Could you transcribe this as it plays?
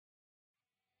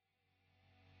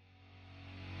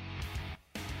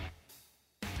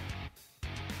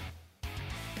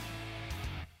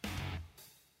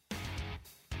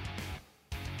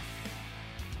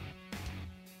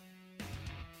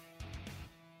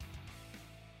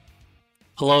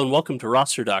Hello and welcome to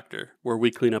Roster Doctor, where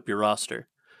we clean up your roster.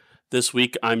 This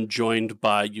week I'm joined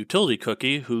by Utility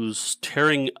Cookie, who's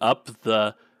tearing up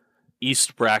the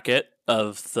East bracket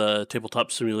of the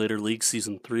Tabletop Simulator League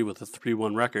Season 3 with a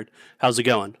 3-1 record. How's it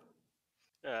going?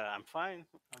 I'm fine.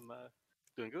 I'm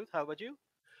doing good. How about you?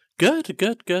 Good.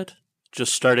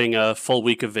 Just starting a full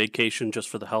week of vacation just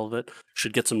for the hell of it.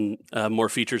 Should get some more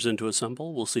features into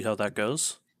Assemble. We'll see how that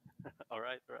goes. All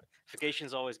right, all right.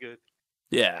 Vacation's always good.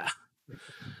 Yeah.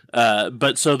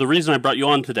 But so the reason I brought you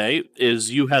on today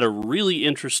is you had a really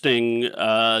interesting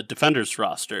Defenders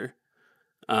roster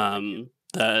Thank you.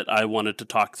 that I wanted to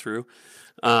talk through.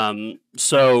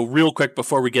 So real quick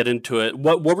before we get into it,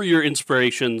 what were your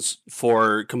inspirations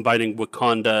for combining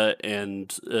Wakanda and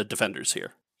Defenders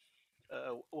here?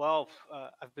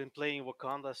 I've been playing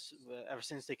Wakandas ever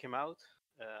since they came out,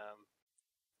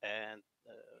 and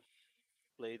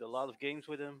played a lot of games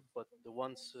with them. But the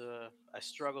ones I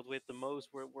struggled with the most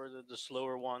were the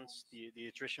slower ones, the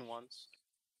attrition ones.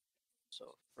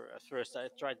 So at first I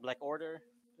tried Black Order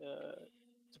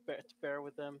to pair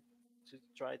with them to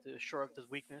try to shore up the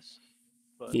weakness.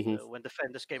 But Hmm. when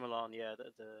Defenders came along, yeah,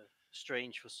 the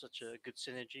Strange was such a good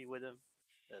synergy with him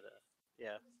that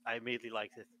yeah, I immediately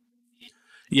liked it.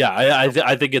 Yeah,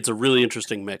 I think it's a really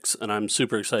interesting mix, and I'm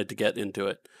super excited to get into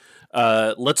it.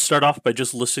 Let's start off by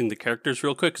just listing the characters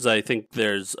real quick because I think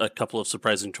there's a couple of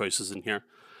surprising choices in here.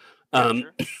 Yeah, Um,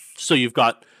 sure. so you've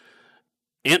got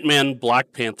Ant-Man,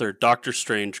 Black Panther, Doctor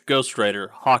Strange, Ghost Rider,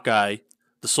 Hawkeye,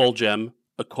 the Soul Gem,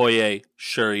 Okoye,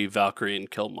 Shuri, Valkyrie, and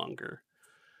Killmonger.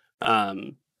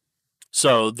 Um,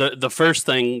 so the first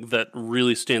thing that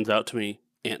really stands out to me,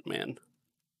 Ant-Man.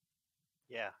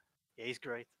 Yeah, yeah, he's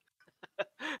great.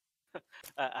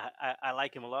 I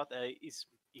like him a lot.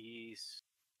 He's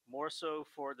more so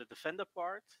for the Defender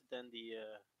part than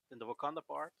the Wakanda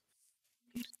part.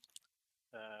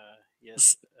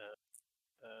 Yes,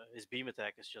 his beam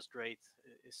attack is just great.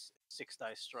 His six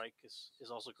dice strike is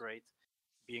also great.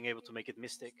 Being able to make it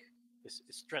mystic, his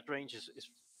threat range is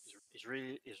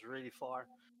really far.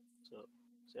 So,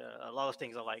 a lot of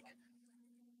things I like.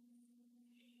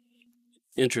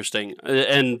 Interesting,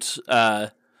 and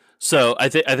so I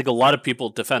think a lot of people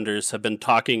defenders have been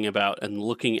talking about and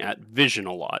looking at Vision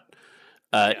a lot.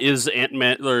 Yeah. Is Ant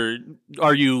Man, or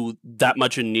are you that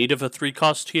much in need of a 3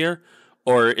 cost here,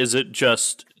 or is it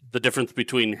just the difference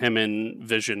between him and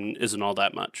Vision isn't all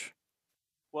that much?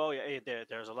 Well, yeah,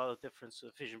 there's a lot of difference.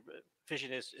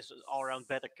 Vision is an all around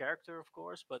better character, of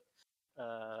course, but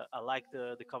I like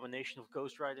the combination of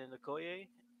Ghost Rider and Okoye,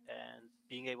 and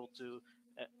being able to.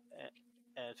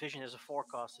 Uh, Vision as a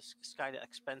forecast is kind of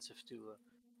expensive to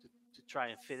try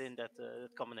and fit in that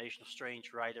combination of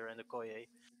Strange, Rider, and Okoye.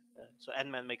 So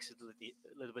Ant-Man makes it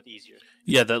a little bit easier.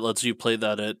 Yeah, that lets you play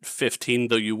that at 15,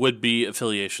 though you would be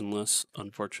affiliationless,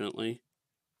 unfortunately.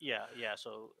 Yeah, yeah.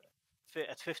 So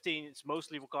at 15, it's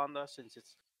mostly Wakanda since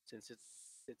it's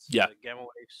Yeah. gamma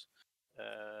waves.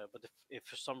 But if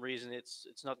for some reason it's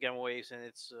not gamma waves and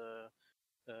it's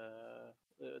the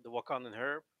Wakandan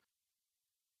herb,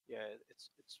 yeah,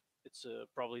 it's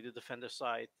probably the defender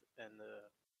side and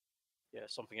yeah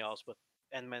something else. But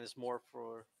Ant-Man is more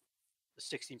for the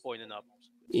 16 point and up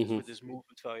Hmm. with his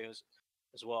movement values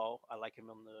as well. I like him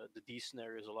on the D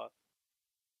scenarios a lot.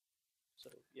 So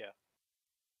yeah,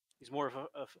 he's more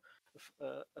of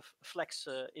a flex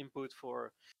input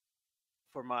for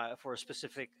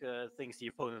specific things the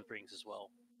opponent brings as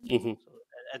well. Hmm. So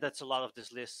and that's a lot of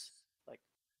this list, like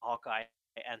Hawkeye,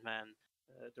 Ant Man.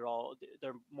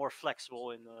 They're more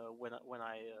flexible in when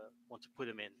I want to put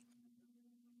them in.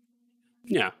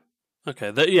 Yeah.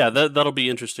 Okay. That'll be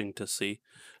interesting to see,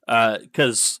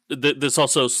 because this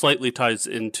also slightly ties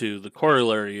into the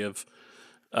corollary of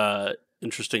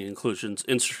interesting inclusions,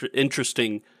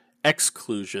 interesting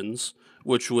exclusions,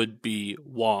 which would be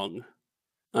Wong.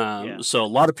 Yeah, So a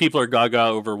lot of people are gaga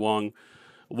over Wong.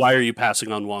 Why are you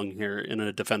passing on Wong here in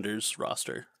a defenders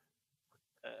roster?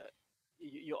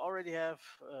 you already have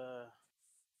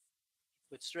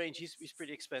with Strange. He's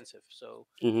pretty expensive, so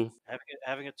Hmm.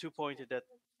 having a 2 pointer that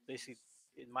basically,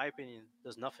 in my opinion,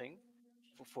 does nothing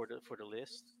for the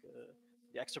list.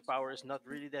 The extra power is not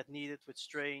really that needed with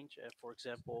Strange. For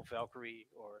example, Valkyrie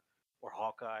or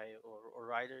Hawkeye or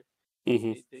Rider.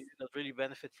 Hmm. They do not really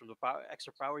benefit from the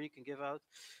extra power you can give out.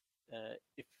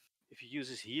 If you use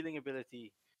his healing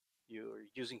ability, you're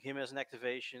using him as an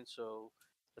activation. So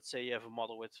let's say you have a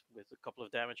model with a couple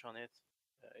of damage on it.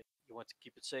 You want to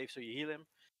keep it safe, so you heal him.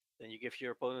 Then you give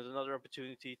your opponent another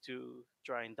opportunity to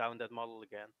try and down that model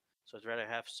again. So I'd rather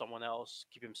have someone else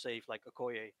keep him safe, like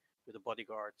Okoye with a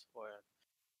bodyguard, or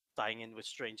tying in with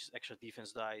Strange's extra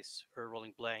defense dice, her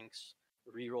rolling blanks,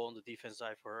 reroll on the defense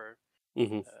side for her.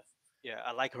 Hmm. Yeah,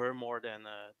 I like her more than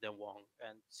Wong,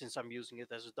 and since I'm using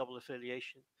it as a double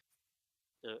affiliation,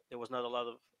 there was not a lot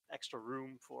of extra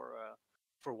room for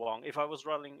Wong. If I was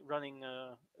running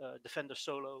defender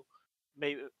solo,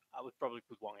 maybe I would probably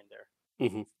put Wong in there.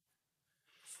 Hmm.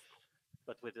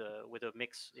 But with a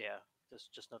mix, yeah, there's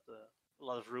just not a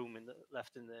lot of room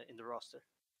left in the roster.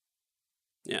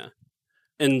 Yeah.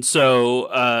 And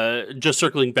so, just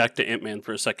circling back to Ant-Man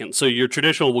for a second. So your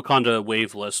traditional Wakanda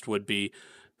wave list would be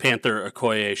Panther,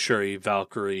 Okoye, Shuri,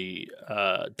 Valkyrie,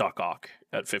 Doc Ock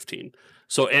at 15.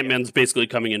 So Ant-Man's basically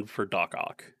coming in for Doc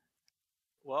Ock,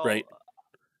 Well, right?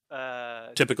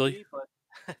 Typically? could be,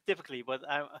 but typically, but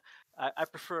I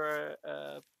prefer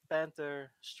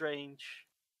Panther, Strange,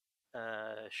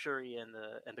 Shuri, and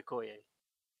the Koye.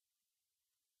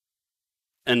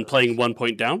 And So playing 1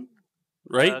 point down,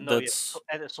 right? no, yeah, That's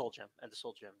and the Soul Gem,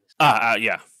 yeah.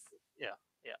 Yeah, yeah,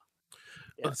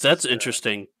 yeah. That's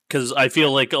interesting because I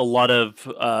feel like a lot of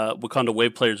Wakanda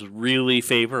Wave players really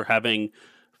favor having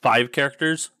 5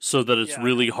 characters so that it's Yeah,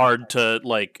 really hard to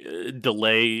like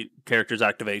delay characters'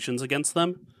 activations against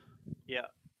them. yeah,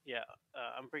 yeah.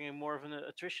 I'm bringing more of an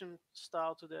attrition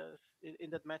style to in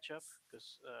that matchup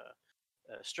because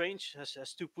Strange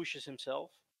has 2 pushes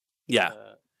himself. Yeah,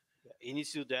 Yeah, he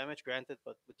needs to do damage, granted,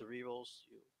 but with the rerolls,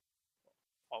 you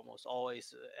almost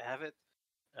always have it.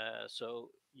 So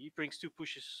he brings 2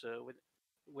 pushes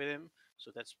with him.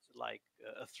 So that's like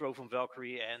a throw from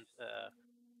Valkyrie and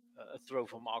a throw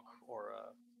from Ock, or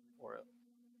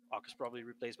Ock is probably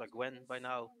replaced by Gwen by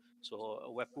now. So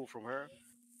a web pool from her.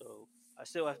 So I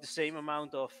still have the same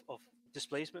amount of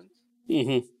displacement,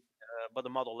 hmm but a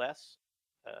model less.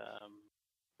 Um,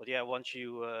 but yeah, once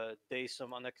you daze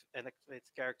some unactivated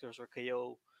characters or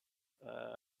KO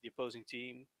the opposing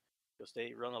team, because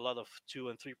they run a lot of 2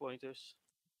 and 3 pointers,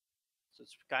 so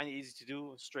it's kind of easy to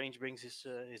do. Strange brings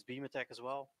his beam attack as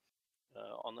well.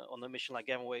 On a mission like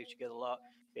Gamma Waves, you get a lot.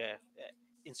 Yeah,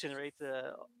 incinerate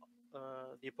the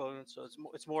opponent. So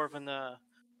it's more of an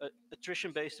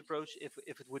attrition based approach. If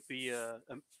it would be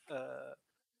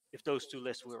if those 2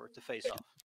 lists were to face off.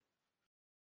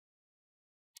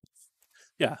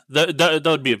 Yeah, that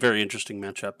would be a very interesting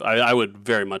matchup. I would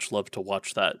very much love to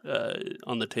watch that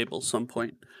on the table some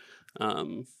point.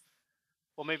 Well,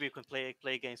 maybe you can play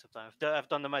a game sometime. I've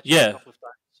done the matchup a Yeah, couple of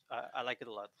times. I like it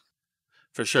a lot.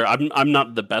 for sure. I'm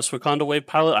not the best Wakanda Wave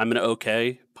pilot. I'm an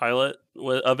okay pilot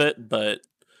of it, but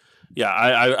yeah,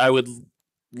 I would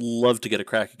love to get a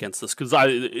crack against this because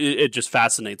it just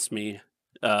fascinates me.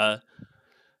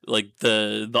 Like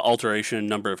the alteration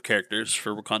number of characters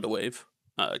for Wakanda Wave,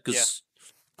 because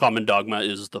Common Dogma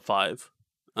is the 5.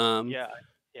 Yeah,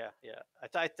 yeah. I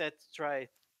try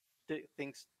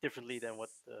things differently than what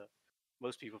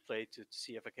most people play to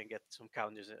see if I can get some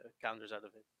counters out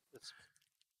of it. That's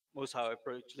most how I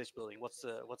approach list building. What's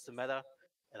the meta,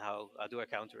 and how do I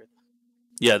counter it?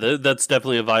 Yeah, that's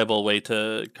definitely a viable way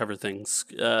to cover things.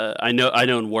 I know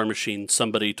in War Machine,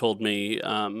 somebody told me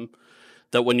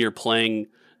that when you're playing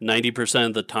 90%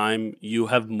 of the time, you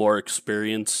have more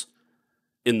experience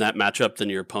in that matchup than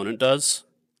your opponent does.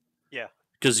 Yeah,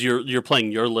 Because you're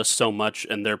playing your list so much,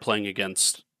 and they're playing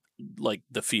against like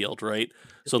the field, right?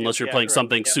 So unless you're playing correct.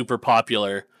 something super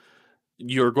popular,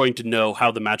 you're going to know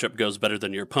how the matchup goes better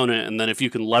than your opponent, and then if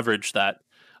you can leverage that,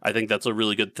 I think that's a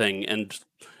really good thing, and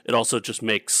it also just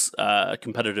makes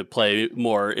competitive play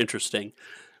more interesting.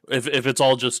 If it's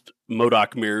all just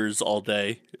Modoc mirrors all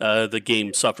day, the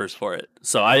game suffers for it.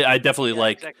 So I definitely Yeah,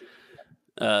 like exactly.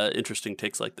 interesting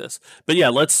takes like this. But yeah,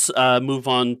 let's move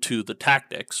on to the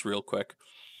tactics real quick.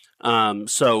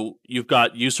 So you've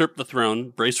got Usurp the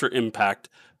Throne, Brace for Impact,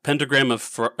 Pentagram of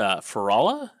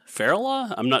Ferala?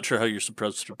 Ferala? I'm not sure how you're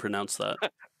supposed to pronounce that.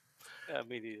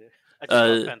 Me neither. I just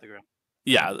love Uh, Pentagram.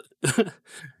 yeah.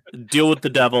 Deal with the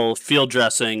Devil, Field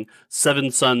Dressing, Seven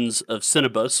Sons of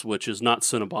Cinnabus, which is not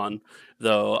Cinnabon,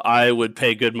 though I would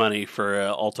pay good money for an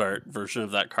alt art version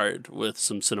of that card with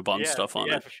some Cinnabon stuff on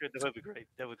it. For sure. That would be great.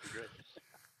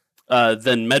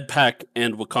 Then Medpack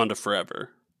and Wakanda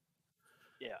Forever.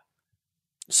 Yeah.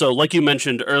 So, like you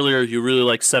mentioned earlier, you really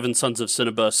like Seven Sons of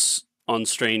Cinnabus on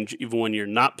Strange, even when you're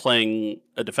not playing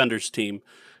a Defenders team,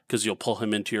 because you'll pull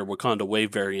him into your Wakanda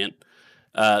Wave variant.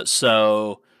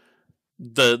 So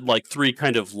the like 3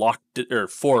 kind of locked or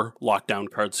 4 lockdown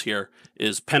cards here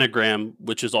is Pentagram,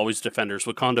 which is always Defenders,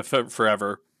 Wakanda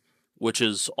Forever, which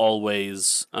is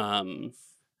always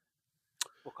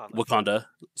Wakanda.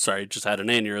 Sorry, just had an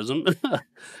aneurysm.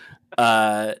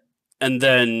 And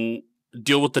then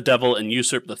Deal with the Devil and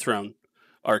Usurp the Throne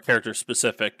are character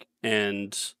specific,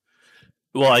 and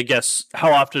Well, I guess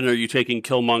how often are you taking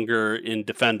Killmonger in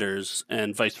Defenders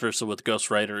and vice versa with Ghost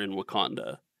Rider in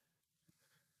Wakanda?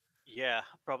 Yeah,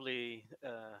 probably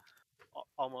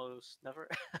almost never.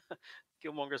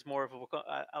 Killmonger's more of a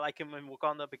I like him in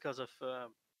Wakanda because of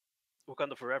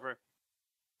Wakanda Forever.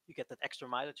 You get that extra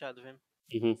mileage out of him.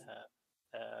 Hmm.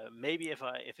 Maybe if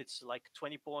it's like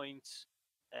 20 points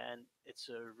and it's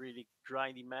a really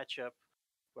grindy matchup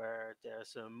where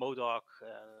there's a Modoc,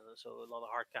 so a lot of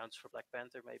hard counts for Black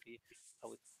Panther, maybe I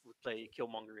would play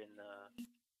Killmonger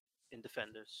in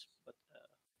Defenders. But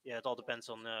yeah, it all depends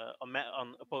on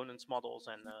opponents' models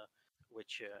and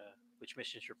which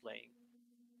missions you're playing.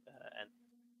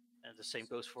 And the same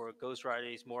goes for Ghost Rider.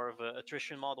 He's more of an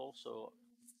attrition model, so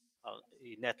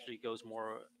he naturally goes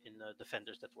more in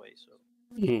Defenders that way. So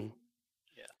Hmm.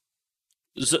 yeah,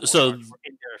 So, it's more so smart for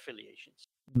in their affiliations.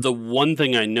 the one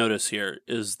thing I notice here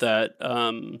is that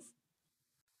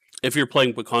if you're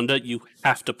playing Wakanda, you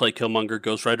have to play Killmonger,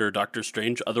 Ghost Rider, or Doctor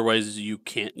Strange. Otherwise, you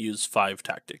can't use 5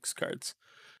 tactics cards.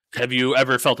 Have you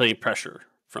ever felt any pressure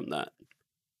from that?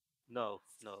 No,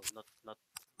 no, not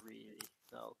really.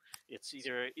 No, it's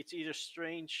either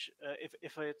Strange.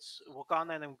 If it's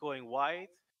Wakanda and I'm going wide,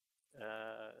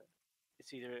 uh,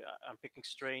 it's either I'm picking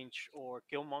Strange or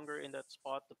Killmonger in that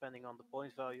spot, depending on the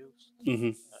point values. Hmm.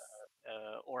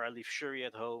 Or I leave Shuri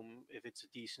at home if it's a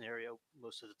D scenario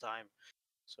most of the time.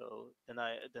 So then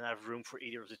I have room for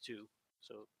either of the two.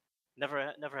 So never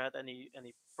had any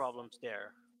problems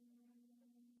there.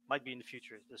 Might be in the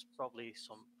future. There's probably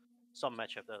some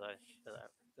matchup that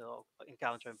I'll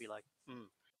encounter and be like,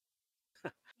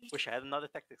 wish I had another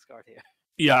tactics card here.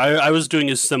 Yeah, I was doing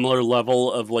a similar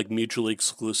level of like mutually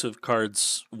exclusive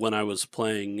cards when I was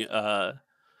playing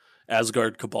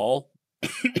Asgard Cabal,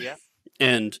 Yeah,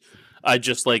 and I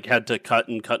just like had to cut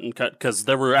and cut and cut because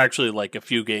there were actually like a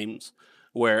few games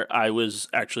where I was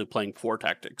actually playing 4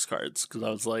 tactics cards because I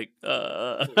was like,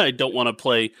 I don't want to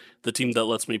play the team that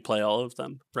lets me play all of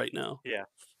them right now. yeah,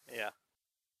 yeah,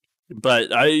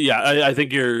 But I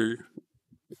think you're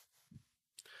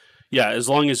yeah, as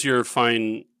long as you're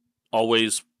fine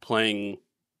always playing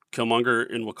Killmonger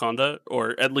in Wakanda,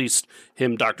 or at least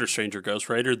him, Doctor Strange, or Ghost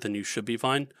Rider, then you should be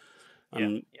fine. yeah,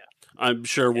 I'm yeah. I'm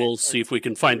sure And, we'll and see if we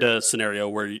can two find is a scenario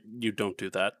where you don't do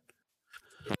that.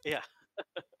 yeah.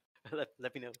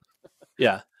 Let me know.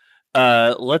 Yeah.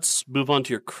 Let's move on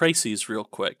to your crises real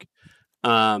quick.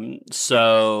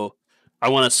 So I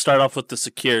want to start off with the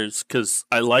secures because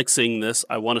I like seeing this.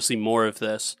 I want to see more of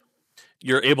this.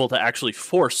 You're able to actually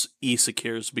force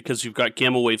E-secures because you've got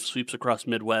Gamma Wave sweeps across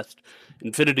Midwest,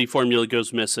 Infinity Formula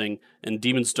goes missing, and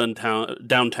Demons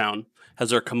Downtown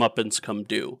has their comeuppance come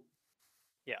due.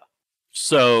 Yeah,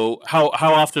 So how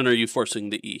often are you forcing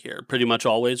the E here? Pretty much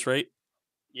always, right?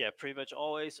 yeah. Pretty much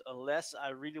always, unless I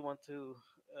really want to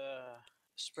uh,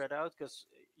 spread out, because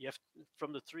you have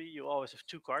from the three, you always have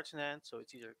two cards in hand, so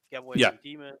it's either Gamma Waves Yeah. and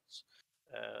Demons.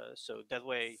 So that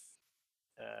way,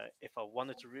 if I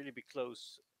wanted to really be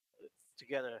close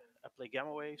together, I play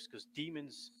Gamma Waves because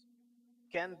Demons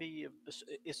can be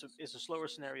is a slower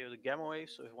scenario than Gamma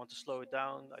Waves. So if I want to slow it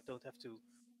down, I don't have to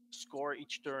score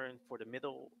each turn for the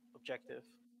middle objective.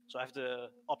 So I have the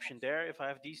option there if I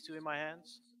have these two in my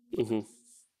hands. Hmm.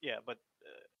 Yeah, but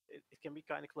it can be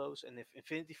kind of close. And if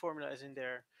Infinity Formula is in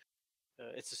there,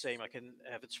 it's the same. I can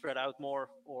have it spread out more,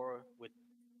 or with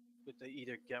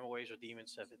either Gamma Waves or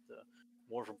Demons have it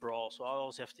more of a brawl. So I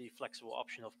always have the flexible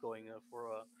option of going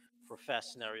for a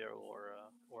fast scenario or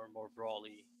a more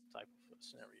brawly type of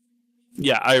scenario.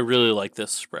 Yeah, I really like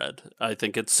this spread. I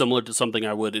think it's similar to something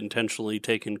I would intentionally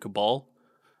take in Cabal.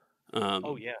 Oh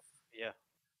Um, yeah, yeah,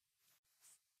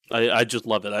 I just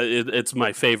love it. It's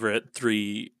my favorite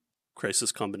 3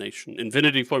 crisis combination.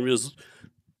 Infinity Formula is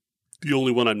the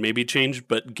only one I'd maybe change,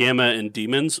 but Gamma and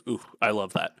Demons, ooh, I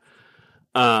love that.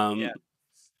 yeah, Um,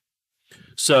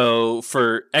 so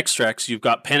for extracts, you've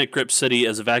got Panic Grip City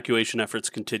as evacuation efforts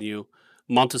continue,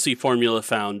 Montesi Formula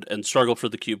found, and Struggle for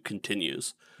the Cube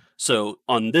continues. So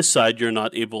on this side, you're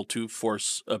not able to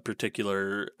force a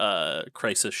particular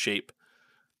crisis shape.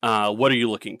 What are you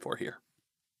looking for here?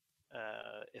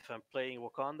 if I'm playing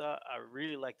Wakanda, I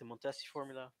really like the Montesi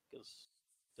formula because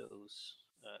those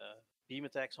beam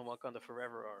attacks on Wakanda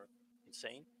Forever are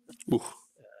insane. Ooh.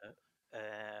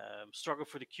 Struggle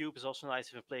for the Cube is also nice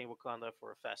if I'm playing Wakanda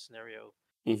for a fast scenario.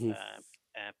 Hmm.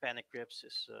 And Panic Grips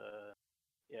is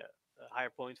yeah, a higher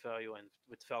point value, and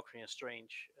with Valkyrie and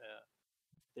Strange,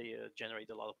 they generate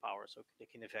a lot of power, so they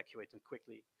can evacuate them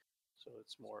quickly. So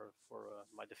it's more for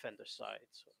my defender side.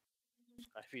 So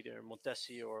I have either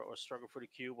Montesi or Struggle for the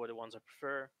Cube, or the ones I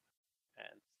prefer.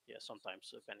 And yeah,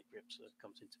 sometimes Panic Grips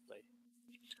comes into play.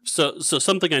 So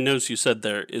something I noticed you said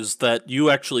there is that you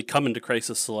actually come into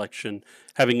Crisis Selection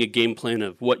having a game plan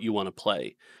of what you want to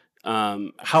play.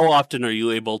 How often are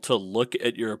you able to look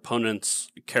at your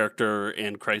opponent's character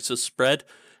and crisis spread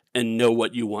and know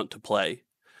what you want to play?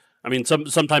 I mean,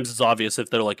 sometimes it's obvious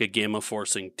if they're like a gamma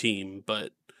forcing team,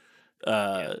 but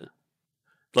Yeah.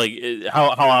 uh,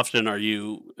 how often are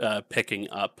you picking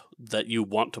up that you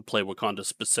want to play Wakanda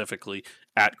specifically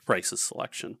at Crisis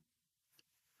Selection?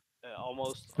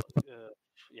 Almost,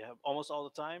 yeah, almost all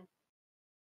the time.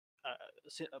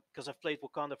 Because I've played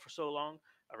Wakanda for so long,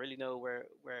 I really know where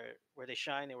they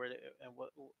shine and and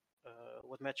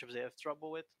what matchups they have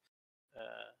trouble with.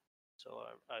 Uh, so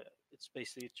it's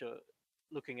basically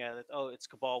looking at it. Oh, it's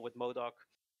Cabal with Modoc.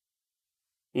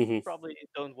 Hmm. Probably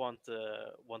don't want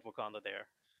Wakanda there.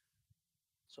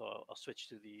 So I'll switch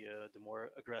to the more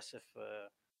aggressive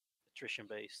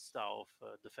attrition-based style of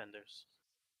defenders.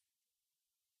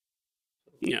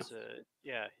 So Yeah. it's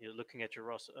yeah, you're looking at your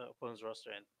opponent's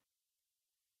roster, and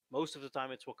most of the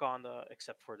time it's Wakanda,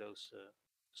 except for those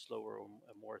slower or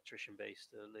more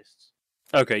attrition-based lists.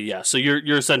 Okay, yeah. So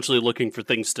you're essentially looking for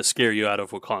things to scare you out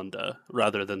of Wakanda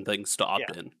rather than things to Yeah,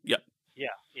 opt in. Yep.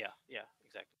 yeah,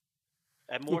 exactly.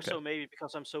 And more Okay. so maybe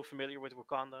because I'm so familiar with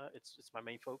Wakanda, it's my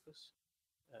main focus,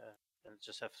 and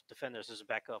just have defenders as a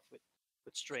backup with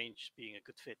Strange being a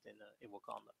good fit in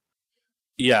Wakanda.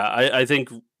 Yeah, I think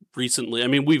recently, I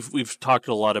mean, we've talked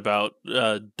a lot about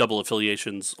double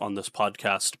affiliations on this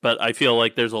podcast, but I feel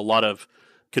like there's a lot of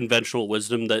conventional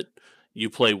wisdom that you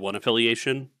play one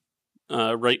affiliation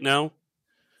right now.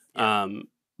 Yeah,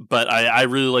 But I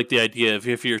really like the idea of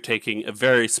if you're taking a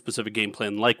very specific game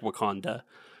plan like Wakanda,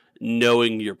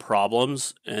 knowing your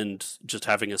problems and just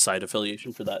having a side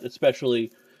affiliation for that,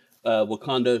 especially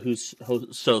Wakanda, who's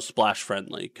so splash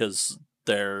friendly because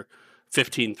their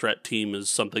 15 threat team is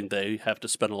something they have to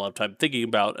spend a lot of time thinking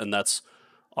about, and that's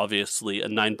obviously a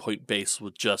 9 point base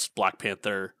with just Black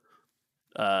Panther,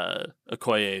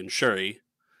 Okoye, and Shuri.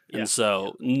 yeah, And yeah,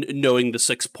 so, knowing the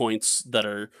 6 points that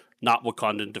are not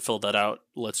Wakandan to fill that out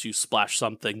lets you splash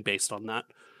something based on that.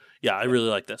 Yeah, I yeah. really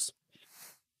like this.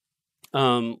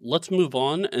 Let's move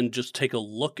on and just take a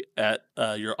look at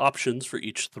your options for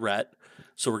each threat.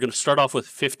 So we're going to start off with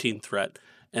 15 threat,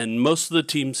 and most of the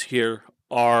teams here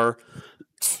are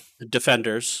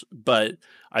defenders, but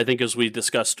I think as we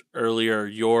discussed earlier,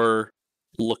 you're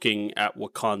looking at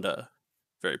Wakanda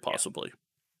very Yeah, possibly.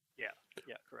 yeah,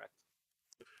 yeah, correct.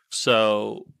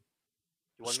 So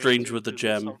You want me Strange with the to list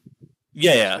gem. some?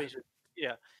 Yeah, Yeah, yeah. Strange with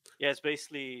yeah, yeah. It's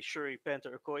basically Shuri,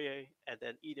 Panther, Okoye, and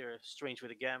then either Strange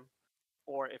with a Gem,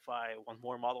 or if I want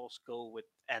more models, go with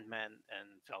Ant-Man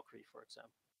and Valkyrie, for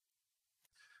example.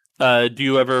 Do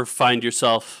you ever find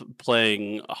yourself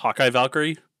playing Hawkeye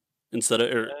Valkyrie instead of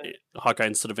Uh, Hawkeye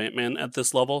instead of Ant Man at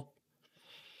this level?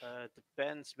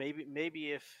 Depends.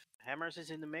 Maybe if Hammers is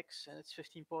in the mix and it's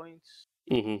 15 points,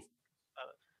 Hmm.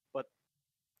 but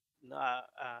nah,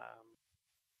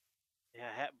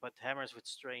 yeah, but Hammers with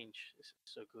Strange is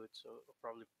so good, so I'll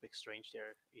probably pick Strange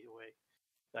there either way.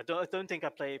 I don't think I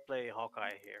play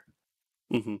Hawkeye here.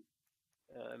 Hmm.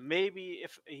 Maybe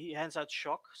if he hands out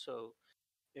shock, so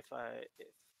if I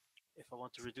if, if I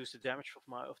want to reduce the damage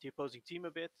of the opposing team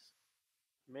a bit,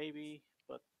 maybe.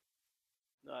 But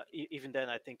even then,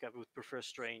 I think I would prefer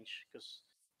Strange because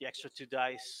the extra 2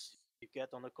 dice you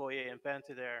get on Okoye and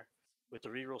Panther there with the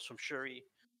rerolls from Shuri,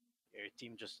 your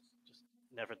team just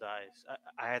never dies.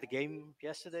 I had a game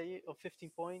yesterday of 15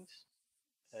 points.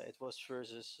 It was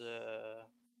versus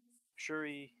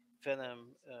Shuri,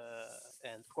 Venom,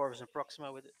 and Corvus and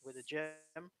Proxima with a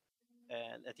gem.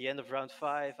 And at the end of round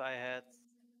 5, I had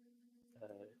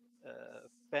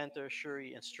Panther,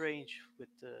 Shuri, and Strange with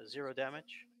 0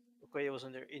 damage. Okoye was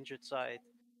on their injured side,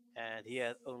 and he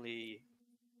had only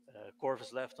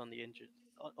Corvus left on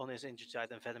his injured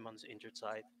side and Venom on his injured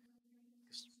side.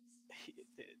 He,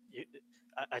 he,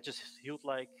 I just healed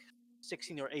like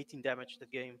 16 or 18 damage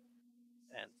that game,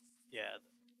 and yeah,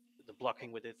 the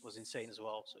blocking with it was insane as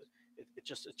well. So it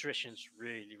just attrition's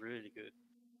really good.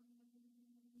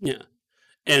 Yeah.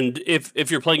 And if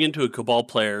you're playing into a Cabal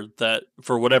player that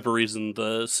for whatever reason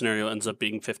the scenario ends up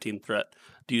being 15 threat,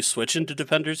 do you switch into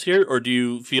defenders here, or do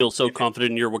you feel so If it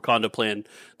confident in your Wakanda plan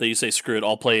that you say screw it,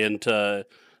 I'll play into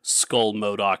Skull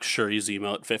Modoc Shuri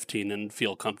Zemo at 15 and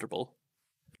feel comfortable?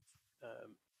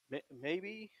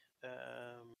 maybe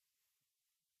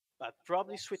I'd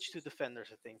probably switch to defenders,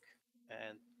 I think,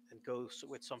 and go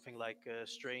with something like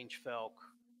Strange, Falk,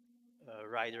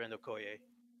 Ryder, and Okoye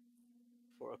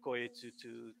for Okoye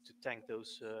to tank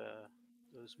those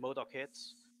Modoc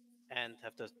hits and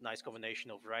have the nice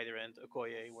combination of Ryder and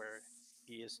Okoye where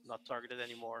he is not targeted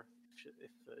anymore.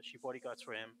 she bodyguards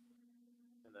for him,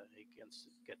 and he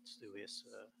gets to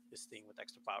his thing with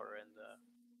extra power and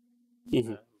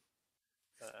Mhm.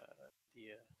 um,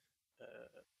 the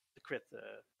the crit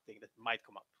thing that might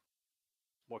come up.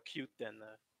 More cute than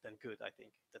good, I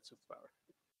think. That superpower.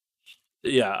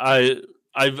 Yeah,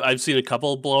 I've seen a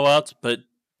couple blowouts, but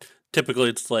typically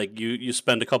it's like you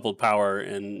spend a couple power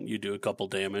and you do a couple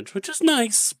damage, which is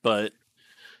nice, but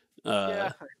Yeah,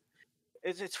 uh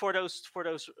it's for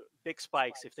those big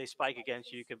spikes. If they spike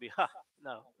against you, you can be ha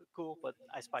no cool, but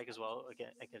I spike as well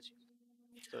against you.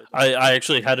 So I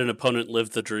actually had an opponent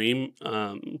live the dream.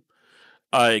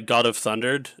 I God of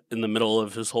Thundered in the middle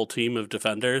of his whole team of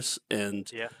defenders,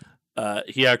 and yeah,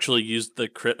 he actually used the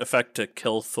crit effect to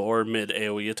kill Thor mid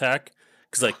AoE attack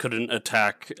because I couldn't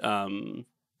attack.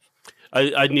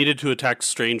 I needed to attack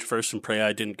Strange first and pray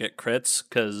I didn't get crits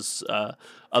because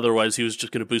otherwise he was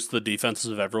just going to boost the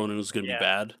defenses of everyone and it was going to be yeah,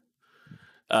 bad.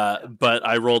 yeah, But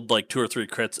I rolled like 2 or 3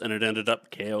 crits and it ended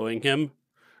up KOing him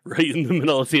right in the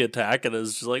middle of the attack, and I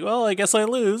was just like, well, I guess I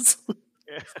lose.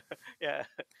 yeah, yeah.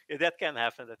 Yeah, that can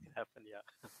happen. That can happen. Yeah,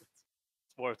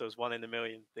 it's more of those one in a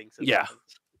million things that Yeah, happens.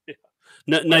 Yeah,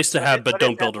 but Nice to but have, it but but it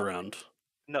don't build happens. around.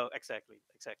 No, exactly.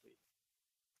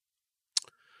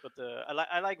 But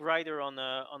I like Ryder on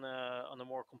a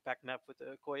more compact map with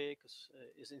the Koye because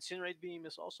his incinerate beam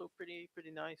is also pretty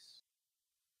nice.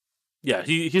 Yeah,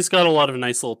 he's got a lot of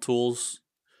nice little tools.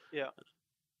 Yeah,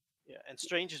 yeah, and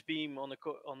Strange's beam on a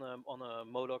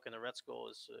Modok and a Red Skull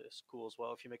is cool as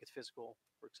well if you make it physical,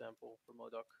 for example, for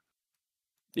Modok.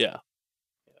 Yeah,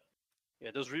 Yeah,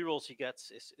 yeah, those rerolls he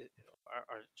gets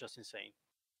are just insane.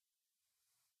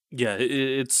 yeah,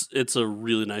 it's a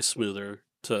really nice smoother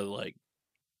to like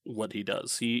what he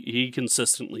does. He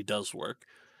consistently does work,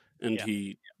 and Yeah,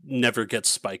 he never gets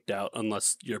spiked out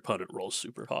unless your opponent rolls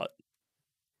super hot.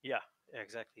 yeah,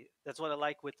 exactly. That's what I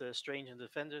like with the Strange and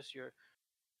Defenders.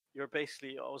 You're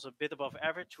basically always a bit above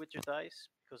average with your dice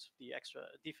because of the extra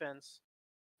defense,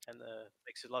 and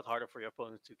makes it a lot harder for your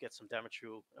opponent to get some damage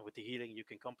through. And with the healing, you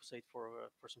can compensate for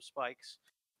some spikes.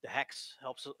 The hex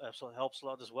helps a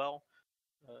lot as well,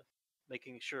 uh,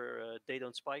 making sure they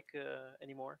don't spike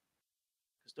anymore,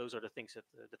 because those are the things that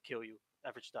kill you.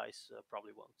 Average dice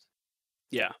probably won't.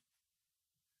 Yeah.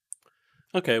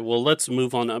 Okay, well, let's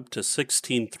move on up to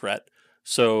 16 threat.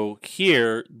 So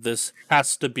here, this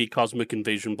has to be Cosmic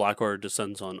Invasion Black Order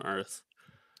Descends on Earth,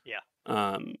 Yeah,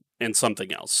 and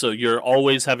something else. So you're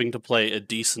always having to play a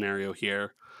D scenario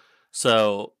here.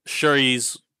 So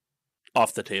Shuri's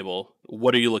off the table.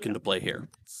 What are you looking yeah. to play here?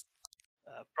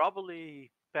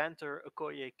 Probably Panther,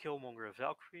 Okoye, Killmonger,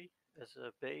 Valkyrie as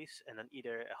a base, and then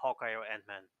either Hawkeye or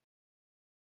Ant-Man.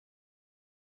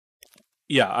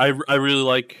 Yeah, I really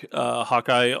like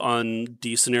Hawkeye on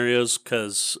D scenarios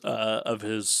because of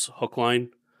his hook line.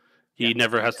 Yeah, He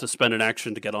never has to spend an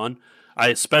action to get on. I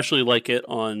especially like it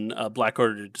on Black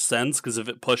Order Descends because if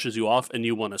it pushes you off and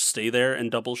you want to stay there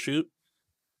and double shoot,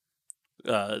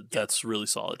 yeah, that's really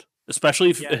solid. Especially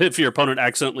if, yeah, if your opponent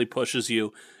accidentally pushes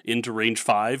you into range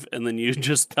 5 and then you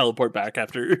just teleport back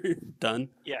after done.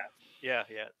 yeah, yeah.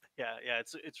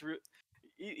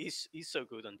 He's so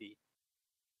good on D.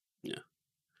 Yeah.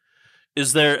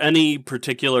 Is there any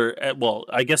particular? Well,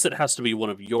 I guess it has to be one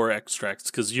of your extracts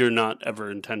because you're not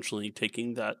ever intentionally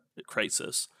taking that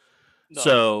crisis. No,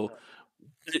 So, no.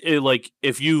 like,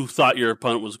 if you thought your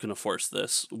opponent was going to force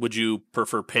this, would you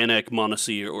prefer Panic,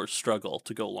 Monacy, or Struggle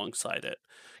to go alongside it?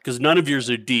 Because none of yours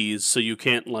are Ds, so you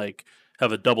can't like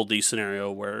have a double D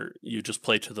scenario where you just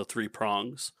play to the 3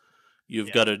 prongs. You've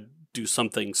Yeah, got to do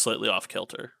something slightly off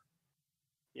kilter.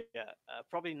 yeah.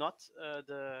 Probably not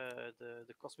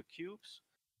the cosmic cubes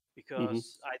Hmm.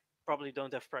 because I probably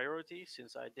don't have priority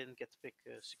since I didn't get to pick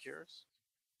secures,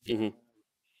 Hmm.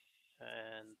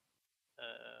 and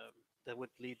that would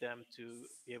lead them to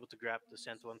be able to grab the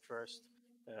sent one first,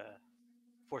 uh,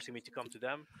 forcing me to come to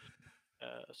them.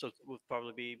 So it would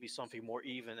probably be something more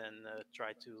even and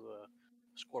try to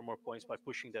score more points by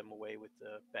pushing them away with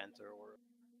the Panther or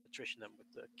attrition them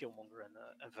with the Killmonger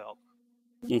and Valk.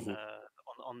 Hmm.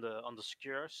 On the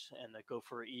secures and go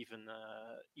for even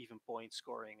point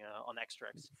scoring on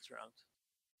extracts this round.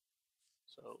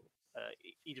 So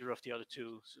either of the other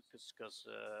two, because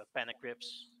Panic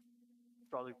Grips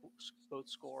probably both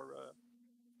score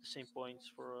the same points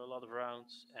for a lot of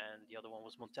rounds, and the other one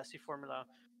was Montesi formula,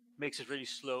 makes it really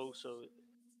slow. So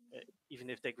even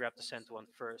if they grab the sent one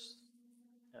first,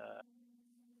 uh,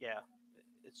 yeah,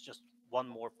 it's just one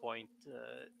more point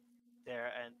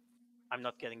there, and I'm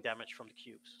not getting damage from the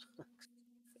cubes.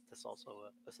 That's also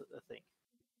a thing.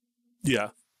 Yeah,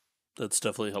 that's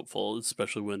definitely helpful,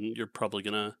 especially when you're probably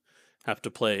gonna have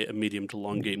to play a medium to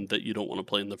long game that you don't want to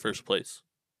play in the first place.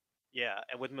 Yeah,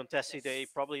 and with Montesi, they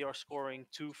probably are scoring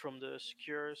 2 from the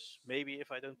secures, maybe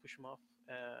if I don't push them off,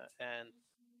 and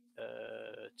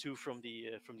 2 from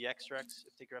the extracts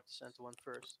if they grab the center one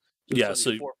first. So it's Yeah, only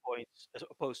so 4 points as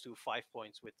opposed to 5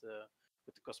 points with the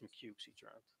cosmic cubes each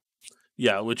round.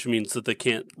 yeah, which means that they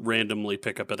can't randomly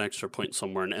pick up an extra point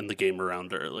somewhere and end the game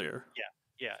around earlier.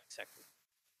 Yeah, exactly.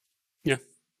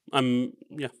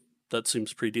 Yeah, that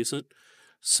seems pretty decent.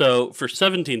 So for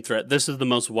 17 threat, this is the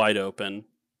most wide open.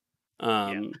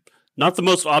 Not the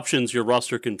most options your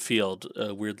roster can field,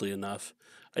 weirdly enough.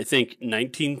 I think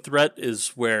 19 threat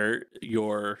is where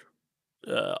your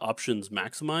options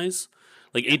maximize.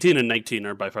 Like 18 and 19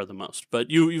 are by far the most, but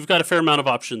you've got a fair amount of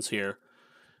options here.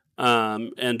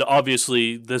 And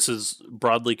obviously, this is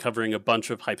broadly covering a bunch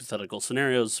of hypothetical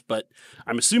scenarios, but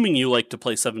I'm assuming you like to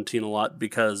play 17 a lot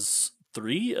because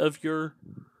three of your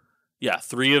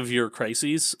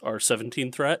crises are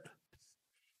 17 threat.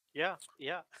 Yeah.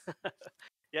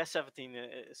 Yeah, 17,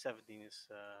 17 is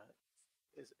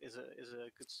a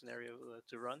good scenario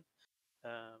to run.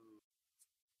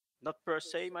 Not per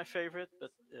se my favorite,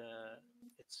 but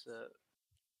it's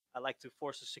I like to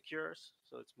force the secures,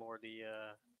 so it's more the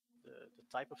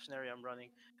type of scenario I'm running.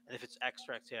 And if it's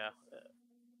extracts,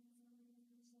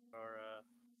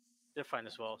 they're fine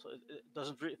as well. So it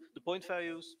doesn't the point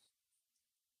values.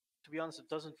 To be honest, it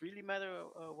doesn't really matter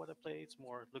what I play. It's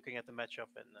more looking at the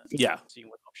matchup and Yeah, seeing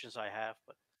what options I have.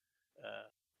 But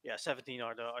 17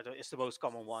 is the most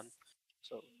common one.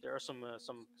 So there are some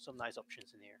nice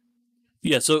options in here.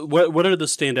 yeah. So what are the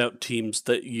standout teams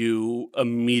that you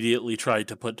immediately tried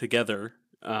to put together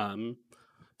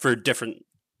for different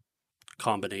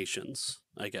combinations?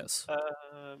 I guess.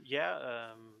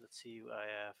 Let's see. I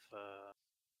have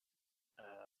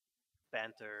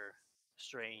Panther,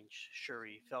 Strange,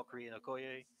 Shuri, Valkyrie, and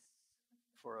Okoye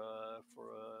for a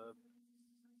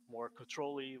more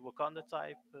control-y Wakanda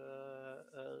type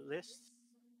list.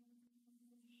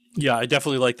 Yeah, I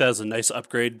definitely like that as a nice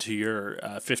upgrade to your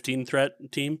 15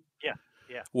 threat team.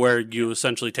 Yeah. Where you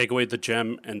essentially take away the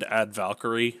gem and add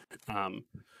Valkyrie,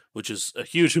 which is a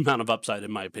huge amount of upside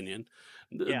in my opinion.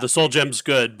 The soul gem's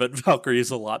good, but Valkyrie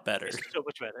is a lot better. It's so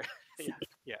much better.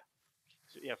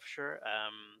 Yeah, for sure.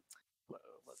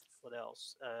 What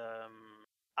else?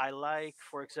 I like,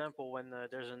 for example, when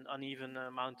there's an uneven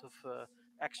amount of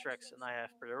extracts and I have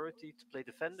priority to play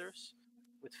defenders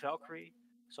with Valkyrie,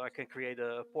 so I can create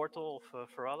a portal of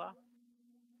Ferala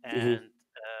and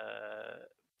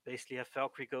basically have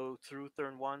Valkyrie go through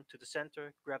turn 1 to the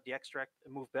center, grab the extract,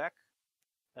 and move back.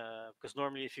 Because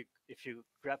normally, if you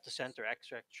grab the center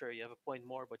extract, sure you have a point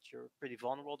more, but you're pretty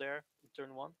vulnerable there in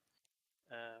turn 1.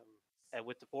 And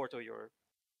with the portal, you're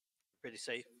pretty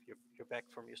safe. You're back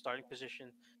from your starting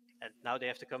position, and now they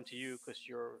have to come to you because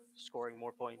you're scoring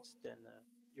more points than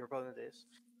your opponent is,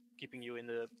 keeping you in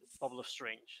the bubble of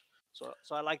Strange. So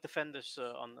I like defenders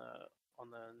on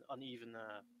an uneven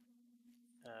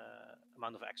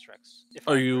amount of extracts.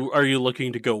 Are you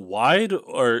looking to go wide,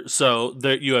 or so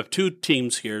there you have two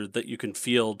teams here that you can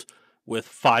field with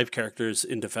 5 characters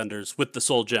in defenders with the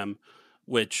soul gem,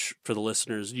 which for the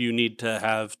listeners you need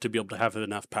to be able to have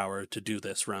enough power to do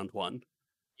this round 1.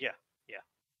 Yeah,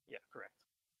 correct.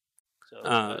 So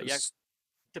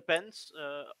depends.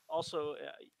 Also,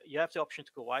 you have the option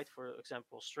to go wide. For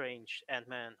example, Strange,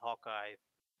 Ant-Man, Hawkeye,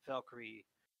 Valkyrie,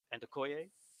 and Okoye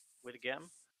with a gem.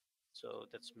 So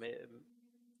that's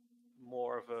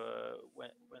more of a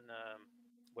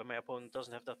when my opponent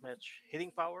doesn't have that much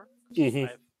hitting power. I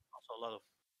have also a lot of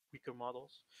weaker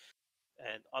models,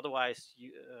 and otherwise,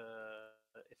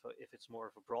 if it's more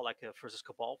of a brawl like versus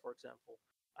Cabal, for example,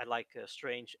 I like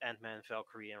Strange, Ant-Man,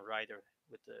 Valkyrie, and Rider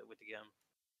with the gem.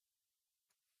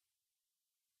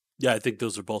 Yeah, I think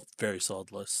those are both very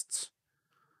solid lists.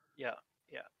 Yeah,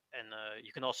 and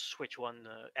you can also switch one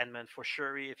Ant-Man for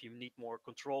Shuri if you need more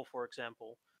control, for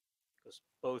example, because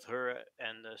both her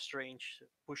and Strange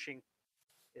pushing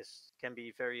can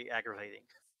be very aggravating.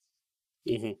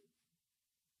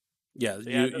 Yeah, so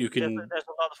you can. There's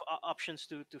a lot of options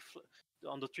to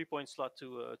on the 3-point slot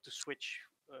to switch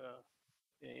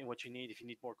in what you need. If you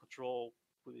need more control,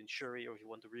 put in Shuri, or if you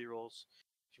want the rerolls.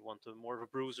 If you want more of a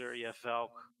bruiser, you have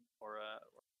Valk or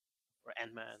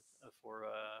Ant-Man for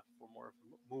more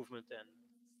movement and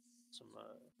some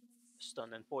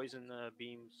stun and poison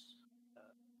beams.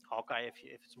 Hawkeye if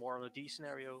it's more on a D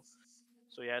scenario.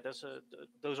 So yeah,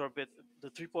 those are a bit.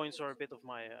 The 3 points are a bit of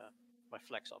my my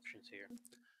flex options here.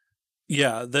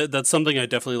 Yeah, that's something I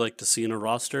definitely like to see in a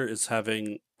roster is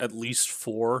having at least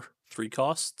 4 3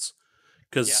 costs,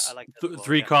 because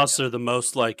 3 costs are the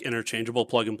most like interchangeable,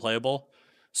 plug and playable.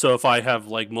 So if I have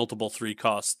like multiple 3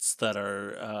 costs that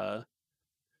are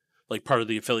like part of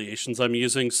the affiliations I'm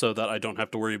using, so that I don't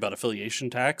have to worry about affiliation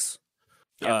tax,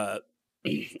 Yeah.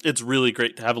 it's really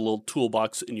great to have a little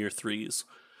toolbox in your 3s.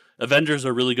 Avengers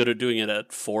are really good at doing it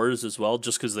at 4s as well,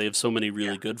 just because they have so many Yeah.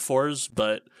 really good 4s.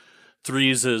 But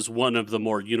 3s is one of the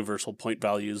more universal point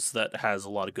values that has a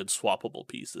lot of good swappable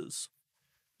pieces.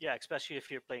 Yeah, especially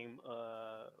if you're playing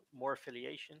more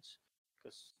affiliations,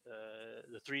 because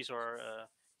the threes are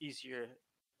easier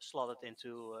slotted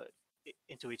into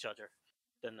each other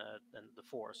than the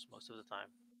fours most of the time.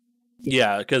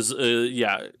 Because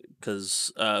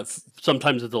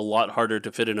sometimes it's a lot harder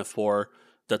to fit in a 4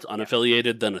 that's Yeah,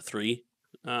 unaffiliated than a 3.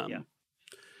 yeah. Um,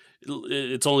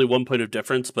 it's only 1 point of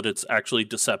difference, but it's actually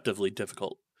deceptively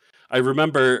difficult. I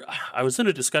remember I was in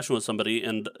a discussion with somebody,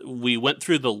 and we went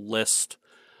through the list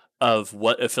of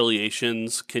what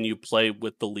affiliations can you play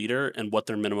with the leader and what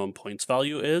their minimum points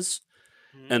value is.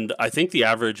 Hmm. And I think the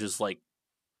average is like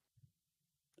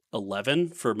 11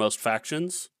 for most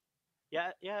factions.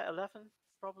 Yeah, yeah. 11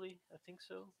 probably. I think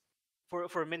so.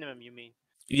 For a minimum, you mean?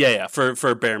 Yeah, for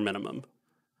a bare minimum.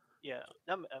 Yeah,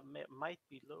 that might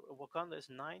be low. Wakanda is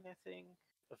 9, I think.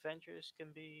 Avengers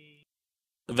can be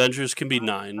Avengers can be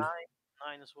nine, 9.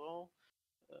 nine as well.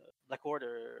 Black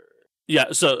Order.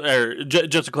 Yeah, so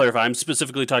just to clarify, I'm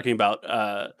specifically talking about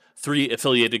 3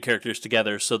 affiliated characters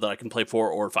together so that I can play 4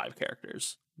 or 5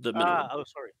 characters, the Ah, minimum. oh,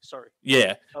 sorry.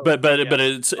 Yeah, Oh, but yeah.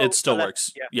 it Oh, still 11.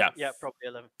 works. Yeah, Yeah. yeah, probably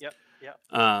 11. Yep, yeah.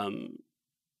 Um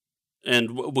and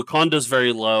Wakanda's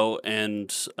very low, and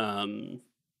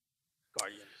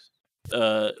Guardians.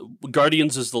 uh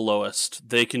Guardians is the lowest.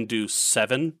 They can do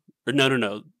 7. Or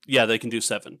no. Yeah, they can do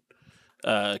 7.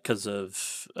 Because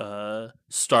of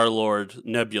Star-Lord,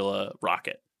 Nebula,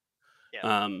 Rocket.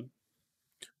 Yeah,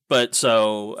 But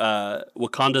so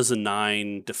Wakanda's a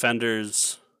 9,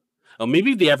 Defenders. Oh,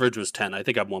 maybe the average was 10. I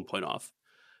think I'm 1 point off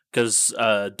because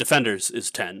Defenders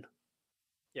is 10.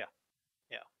 yeah,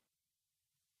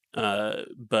 yeah,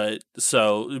 But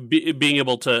so being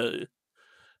able to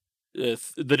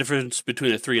the difference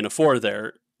between a 3 and a 4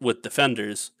 there with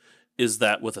Defenders is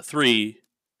that with a 3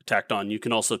 tacked on, you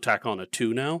can also tack on a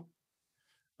 2 now.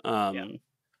 yeah.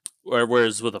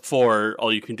 Whereas with a 4,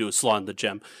 all you can do is slot in the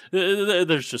gem.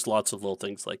 There's just lots of little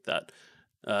things like that.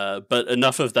 But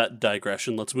enough of that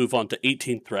digression. Let's move on to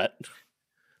 18th threat.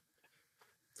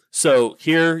 So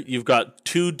here you've got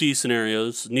 2D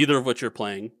scenarios, neither of which you're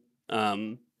playing.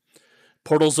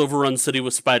 Portals overrun city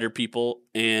with spider people,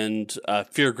 and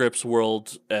Fear grips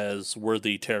world as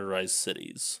worthy terrorized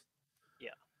cities.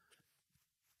 Yeah.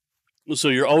 So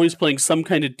you're always playing some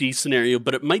kind of D scenario,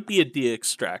 but it might be a D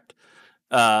extract.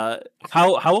 How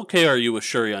okay are you with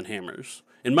Shuri on hammers?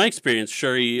 In my experience,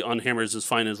 Shuri on hammers is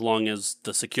fine as long as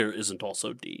the secure isn't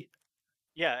also D.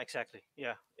 Yeah, exactly.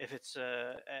 Yeah, if it's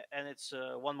and it's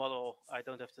one model, I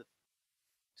don't have to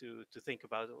think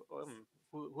about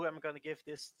who am I going to give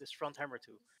this front hammer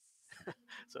to.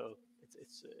 So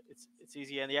it's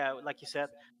easy, and yeah, like you said,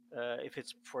 if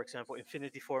it's for example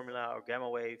Infinity Formula or Gamma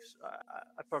Waves,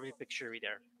 I'd probably pick Shuri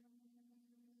there.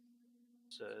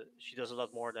 So she does a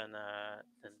lot more than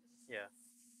yeah.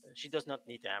 She does not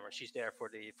need the hammer. She's there for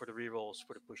the rerolls,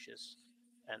 for the pushes,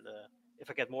 and if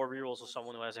I get more rerolls of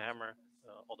someone who has a hammer,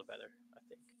 all the better, I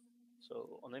think.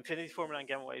 So on Infinity Formula and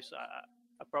Gamma Waves, I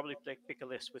probably pick a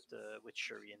list with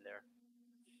Shuri in there.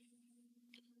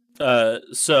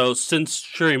 So since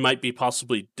Shuri might be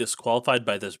possibly disqualified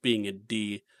by this being a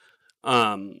D,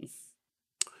 I'm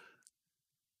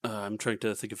trying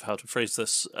to think of how to phrase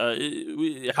this.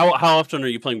 How often are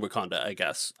you playing Wakanda? I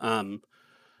guess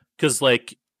because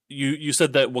like you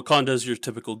said that Wakanda is your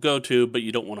typical go to, but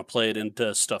you don't want to play it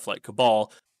into stuff like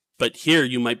Cabal. But here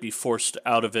you might be forced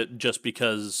out of it just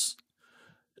because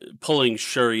pulling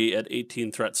Shuri at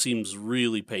 18 threat seems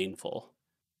really painful.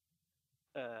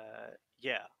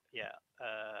 Yeah, yeah.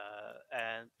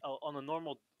 And on a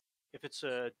normal, if it's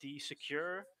a D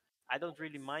secure, I don't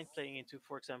really mind playing into,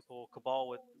 for example, Cabal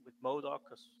with Modok,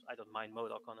 because I don't mind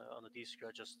Modok on a D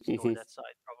secure. Just ignore Mhm. that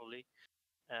side probably.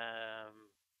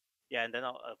 Yeah, and then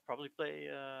I'll probably play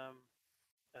a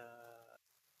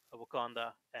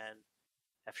Wakanda and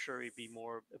have Shuri be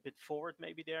more a bit forward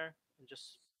maybe there, and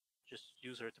just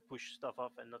use her to push stuff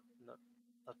off and not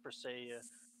per se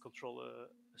control a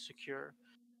secure.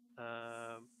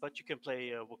 But you can play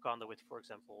Wakanda with, for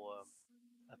example,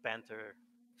 a Panther,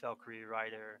 Valkyrie,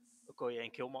 Rider, Okoye,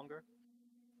 and Killmonger.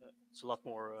 It's a lot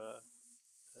more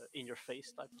in your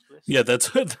face type of list. Yeah, that's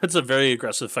that's a very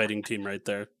aggressive fighting team right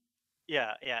there.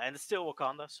 Yeah, yeah, and it's still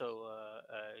Wakanda, so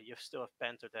you still have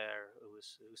Panther there,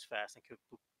 who's fast and could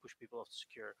push people off the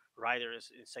secure. Rider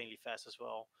is insanely fast as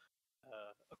well.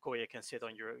 Okoye can sit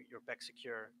on your back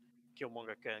secure.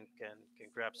 Killmonger can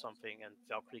grab something, and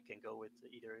Valkyrie can go with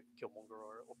either Killmonger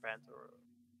or Panther.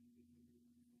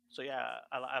 So yeah,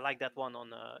 I like that one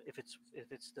on if it's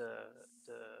the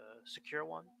secure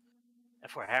one.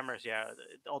 And for hammers, yeah,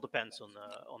 it all depends on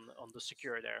the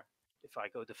secure there. If I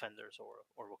go defenders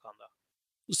or Wakanda.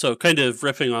 So, kind of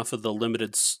riffing off of the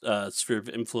limited sphere of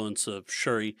influence of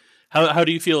Shuri, how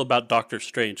do you feel about Doctor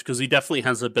Strange? Because he definitely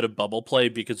has a bit of bubble play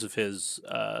because of his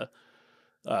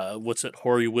what's it,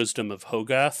 hoary wisdom of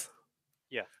Hogarth.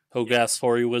 Yeah, yeah, Hogarth's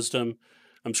hoary wisdom.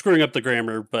 I'm screwing up the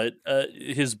grammar, but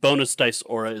his bonus dice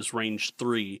aura is range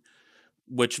 3,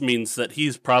 which means that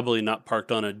he's probably not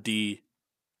parked on a D,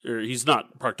 or he's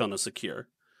not parked on a secure,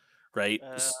 right?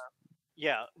 uh,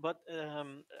 yeah. But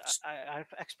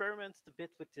I've experimented a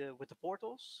bit with the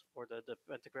portals or the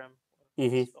pentagram,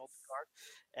 Mm-hmm. spell card,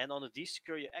 and on the D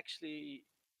secure you actually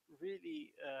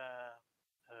really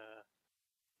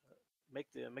make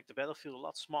the battlefield a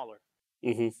lot smaller.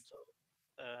 Mm-hmm. So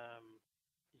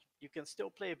you can still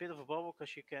play a bit of a bubble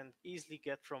because you can easily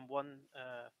get from one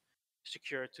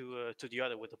secure to the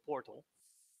other with the portal,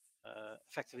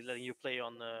 effectively letting you play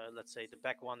on let's say the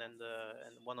back one and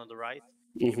one on the right,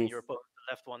 giving Mm-hmm. your opponent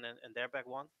the left one and their back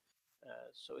one.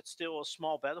 So it's still a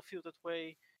small battlefield that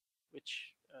way,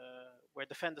 which where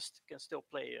defenders can still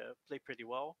play pretty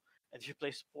well. And if you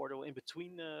place the portal in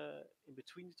between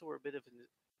it or a bit of an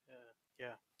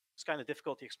yeah, it's kind of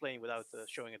difficult to explain without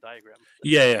showing a diagram.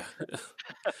 Yeah, yeah.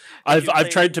 If I've you I've play,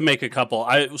 tried to make a couple.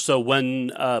 So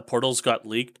when portals got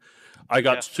leaked, I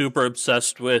got yeah, super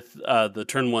obsessed with the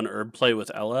turn one herb play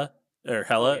with Ella or oh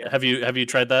Hella. yeah, Have you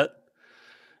tried that?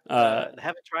 Uh, I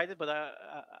haven't tried it, but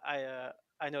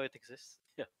I know it exists.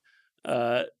 Yeah,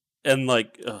 uh, and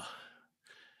like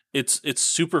it's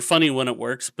super funny when it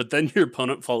works, but then your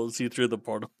opponent follows you through the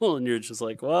portal, and you're just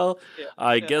like, well, yeah,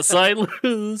 I yeah, guess I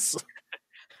lose.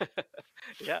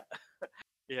 yeah,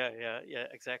 yeah,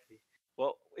 exactly.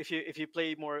 Well, if you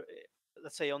play more,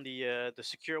 let's say on the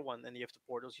secure one, and you have the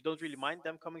portals, you don't really mind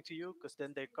them coming to you because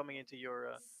then they're coming into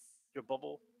your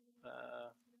bubble, uh,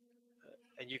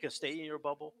 and you can stay in your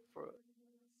bubble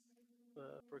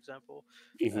for example.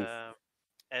 Hmm. Um,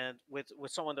 and with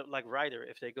someone like Ryder,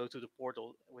 if they go to the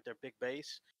portal with their big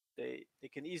base, they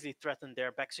can easily threaten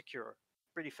their back secure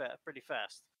pretty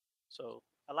fast. So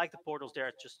I like the portals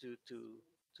there just to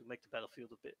make the battlefield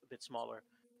a bit smaller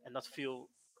and not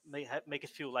make it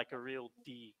feel like a real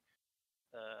D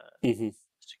uh, Hmm.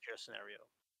 secure scenario.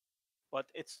 But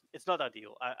it's not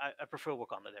ideal. I prefer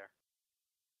Wakanda there.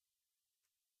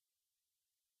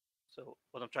 So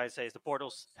what I'm trying to say is the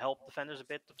portals help defenders a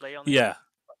bit to play on it. Yeah,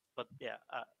 But yeah,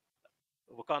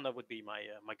 Wakanda would be my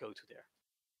go-to there.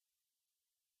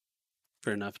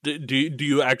 fair enough. Do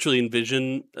you actually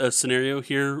envision a scenario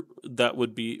here that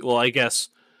would be, well, I guess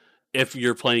if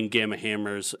you're playing Gamma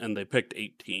Hammers and they picked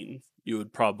 18, you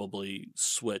would probably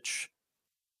switch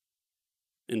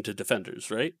into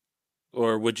defenders, right?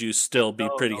 Or would you still be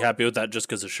No, pretty no. happy with that just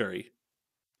because of Shuri?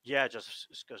 Yeah, just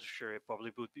because Shuri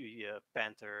probably would be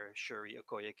Panther, Shuri,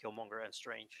 Okoye, Killmonger, and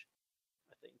Strange.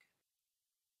 I think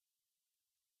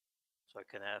so. I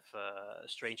can have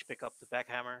Strange pick up the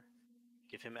backhammer,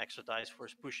 give him extra dice for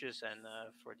his pushes and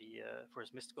for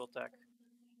his mystical attack.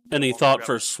 Any Killmonger thought grab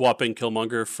for swapping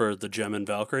Killmonger for the Gem and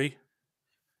Valkyrie?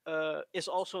 is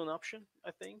also an option.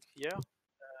 I think. Yeah.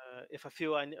 If I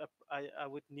feel I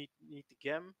would need the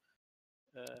gem,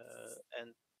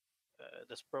 and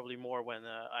that's probably more when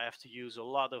I have to use a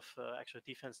lot of extra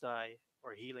defense die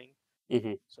or healing.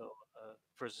 Hmm. So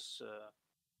versus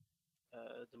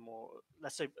the more,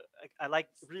 let's say, I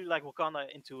really like Wakanda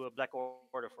into a Black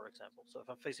Order, for example. So if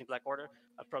I'm facing Black Order,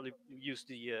 I'd probably use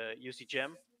the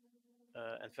gem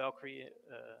and Valkyrie,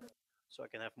 so I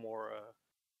can have more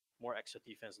extra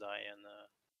defense die and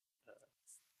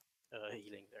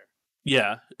healing there.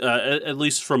 Yeah, at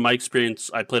least from my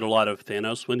experience, I played a lot of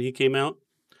Thanos when he came out.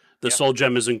 The Yeah, Soul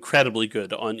Gem is incredibly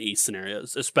good on E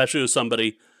scenarios, especially with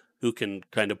somebody who can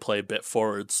kind of play a bit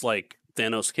forwards like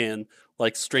Thanos can,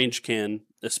 like Strange can,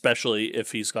 especially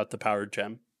if he's got the powered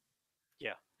gem.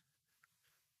 yeah,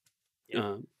 yeah,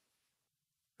 Uh,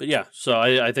 but yeah, so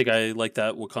I think I like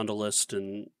that Wakanda list,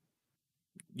 and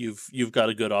you've got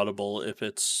a good audible if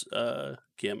it's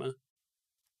Gamma.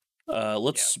 yeah.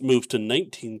 Let's move to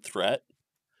 19 threat,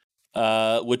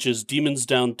 which is Demons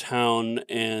Downtown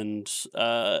and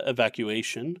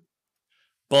Evacuation,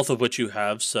 both of which you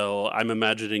have. So I'm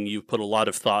imagining you've put a lot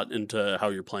of thought into how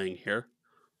you're playing here.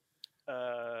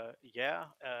 Yeah.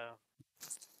 Uh,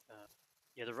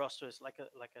 yeah, the roster is like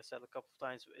I said a couple of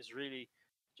times, is really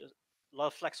just a lot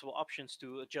of flexible options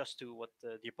to adjust to what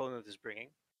the opponent is bringing.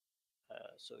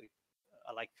 So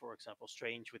I like, for example,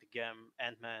 Strange with a Gem,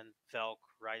 Ant-Man, Valk,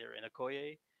 Rider, and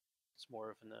Okoye. It's more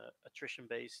of an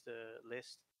attrition-based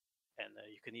list, and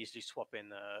you can easily swap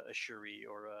in a Shuri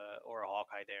or a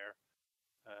Hawkeye there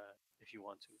if you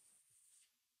want to.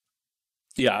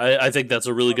 Yeah, I think that's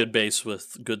a really good base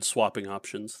with good swapping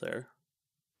options there.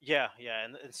 Yeah,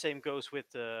 and same goes with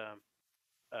for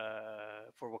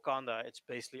Wakanda. It's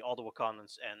basically all the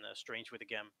Wakandans, and Strange with a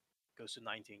Gem goes to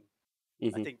 19.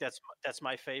 Mm-hmm. I think that's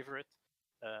my favorite.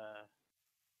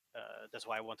 That's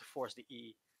why I want to force the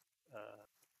E.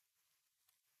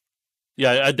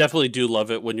 Yeah, I definitely do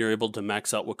love it when you're able to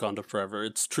max out Wakanda Forever.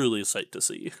 It's truly a sight to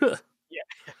see. Yeah,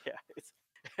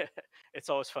 it's it's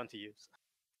always fun to use.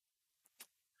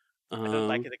 I don't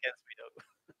like it against me though.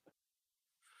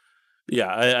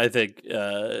 Yeah, I think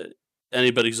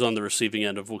anybody who's on the receiving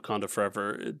end of Wakanda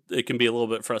Forever, it can be a little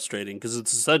bit frustrating because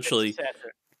it's essentially,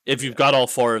 if you've got all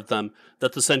 4 of them,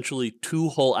 that's essentially 2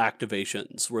 whole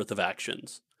activations worth of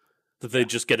actions that they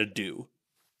just get to do.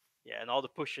 Yeah, and all the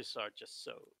pushes are just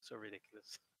so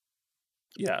ridiculous.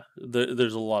 Yeah,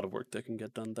 there's a lot of work that can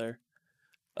get done there.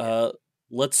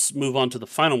 Let's move on to the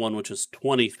final one, which is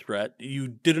 20 threat. You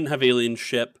didn't have Alien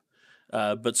Ship,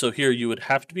 but so here you would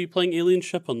have to be playing Alien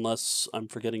Ship unless I'm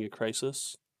forgetting a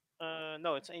Crisis.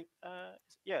 No, it's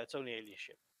only Alien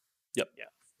Ship. Yep. Yeah.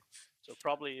 So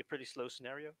probably a pretty slow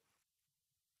scenario.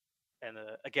 And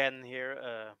again here,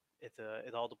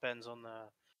 it all depends on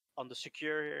the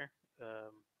secure here,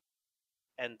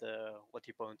 and what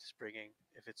the opponent is bringing.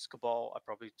 If it's Cabal, I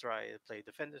probably try to play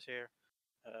defenders here.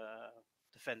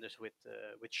 Defenders with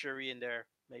Shuri in there,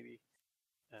 maybe.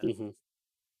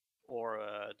 Or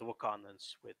the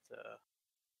Wakandans with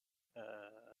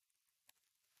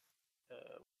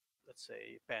let's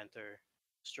say Panther,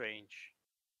 Strange,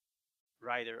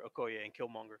 Rider, Okoye, and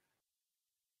Killmonger.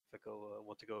 If I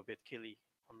want to go a bit killy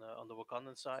on the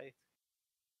Wakandan side.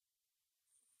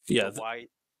 Yeah. Wide,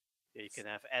 you can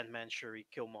have Ant-Man, Shuri,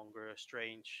 Killmonger,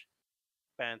 Strange,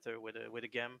 Panther with a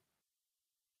Gem.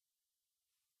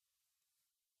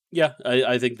 Yeah,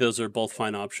 I think those are both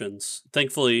fine options.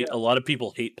 Thankfully, a lot of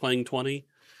people hate playing 20,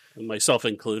 myself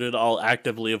included. I'll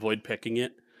actively avoid picking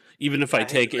it, even if I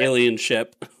take Alien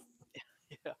Ship.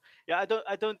 Yeah.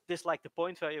 I don't dislike the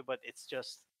point value, but it's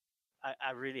just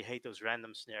I really hate those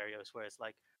random scenarios where it's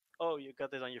like, oh, you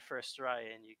got it on your first try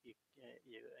and you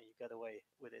got away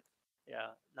with it. Yeah,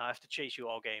 now I have to chase you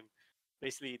all game.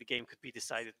 Basically, the game could be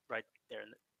decided right there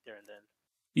and then.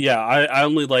 Yeah, I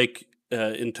only like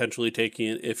intentionally taking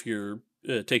it if you're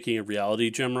taking a reality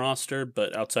gem roster,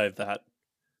 but outside of that,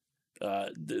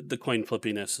 the coin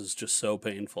flippiness is just so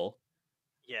painful.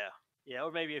 Yeah,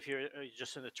 or maybe if you're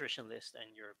just an attrition list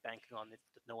and you're banking on it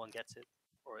that no one gets it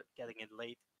or getting it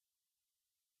late,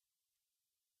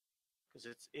 because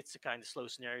it's a kind of slow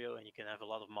scenario and you can have a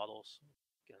lot of models,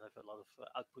 you can have a lot of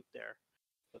output there.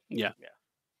 But yeah,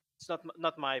 it's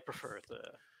not my preferred.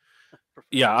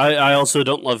 Yeah, I also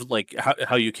don't love like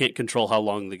how you can't control how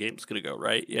long the game's gonna go,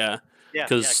 right? Yeah,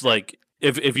 because exactly. like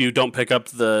if you don't pick up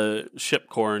the ship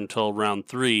core until round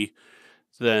 3,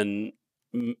 then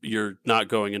you're not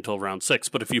going until round 6.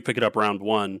 But if you pick it up round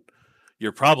 1,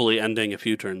 you're probably ending a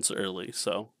few turns early.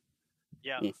 So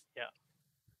yeah.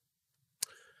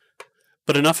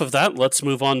 But enough of that. Let's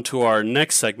move on to our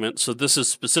next segment. So this is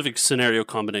specific scenario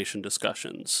combination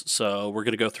discussions. So we're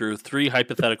going to go through 3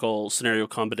 hypothetical scenario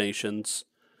combinations,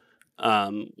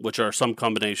 which are some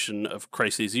combination of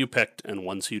crises you picked and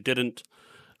ones you didn't.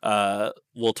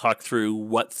 We'll talk through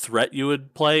what threat you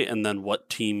would play and then what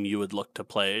team you would look to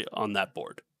play on that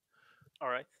board. All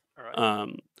right.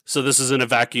 So this is in a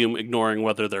vacuum, ignoring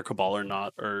whether they're Cabal or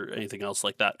not or anything else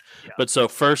like that. Yeah. But so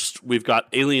first, we've got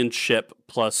Alien Ship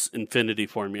plus Infinity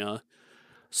Formula.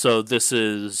 So this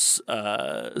is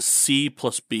C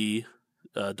plus B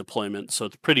deployment, so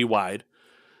it's pretty wide.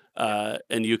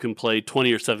 And you can play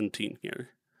 20 or 17 here.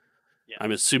 Yeah.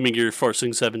 I'm assuming you're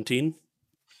forcing 17?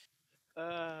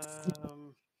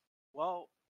 Well,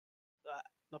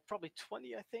 probably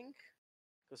 20, I think.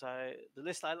 Because the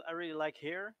list I really like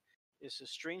here is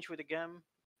Strange with a Gem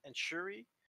and Shuri.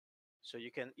 So you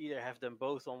can either have them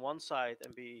both on one side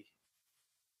and be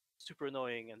super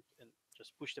annoying and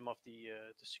just push them off the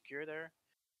secure there,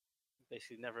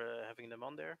 basically never having them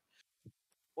on there,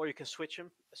 or you can switch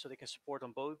them so they can support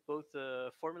on both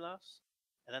formulas,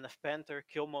 and then have Panther,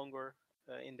 Killmonger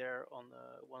in there on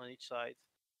one on each side,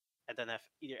 and then have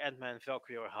either Ant-Man,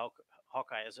 Valkyrie, or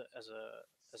Hawkeye as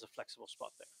a flexible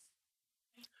spot there.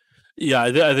 Yeah,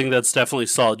 I think that's definitely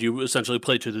solid. You essentially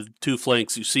play to the 2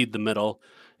 flanks, you seed the middle,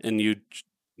 and you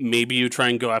try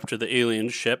and go after the alien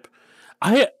ship.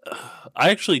 I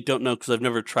actually don't know because I've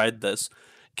never tried this.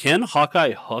 Can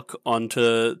Hawkeye hook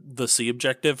onto the C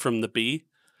objective from the B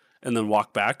and then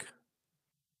walk back?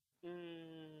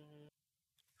 Mm,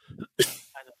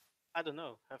 I don't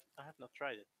know. I have not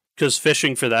tried it. Because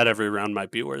fishing for that every round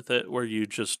might be worth it, where you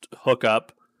just hook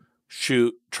up,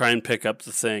 shoot, try and pick up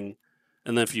the thing,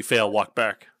 and then if you fail, walk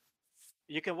back.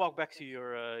 You can walk back to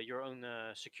your own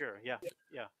secure. Yeah,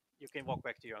 yeah. You can walk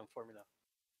back to your own formula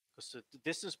because the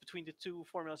distance between the two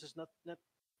formulas is not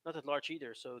that large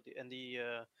either. So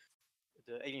the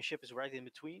alien ship is right in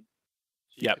between.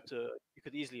 So Yep. you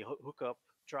could easily hook up,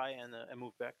 try and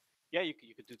move back. Yeah, you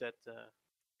could do that. You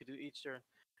could do each turn,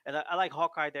 and I like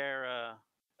Hawkeye there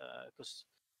because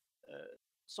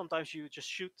sometimes you just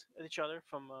shoot at each other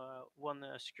from one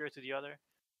secure to the other.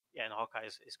 Yeah, and Hawkeye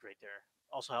is great there.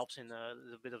 Also helps in a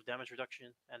little bit of damage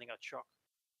reduction, handing out shock.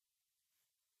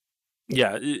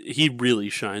 Yeah, he really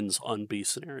shines on B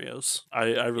scenarios.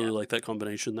 I really like that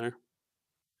combination there.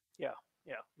 Yeah,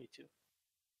 me too.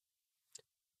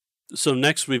 So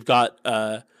next we've got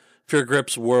Fear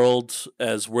Grip's World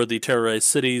as Worthy Terrorized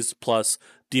Cities plus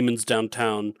Demons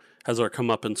Downtown has our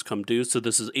comeuppance come due. So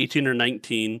this is 18 or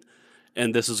 19,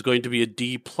 and this is going to be a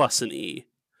D plus an E.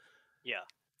 Yeah.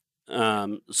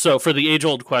 So for the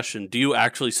age-old question, do you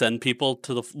actually send people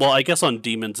to the... Well, I guess on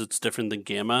Demons it's different than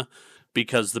Gamma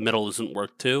because the middle isn't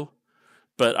worth 2.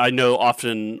 But I know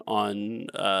often on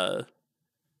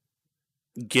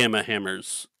Gamma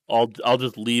hammers, I'll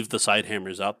just leave the side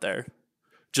hammers out there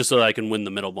just so that I can win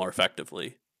the middle more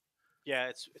effectively. Yeah,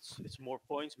 it's more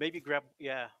points. Maybe grab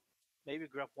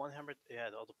one hammer. Yeah,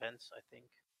 it all depends. I think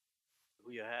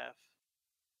who you have.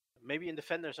 Maybe in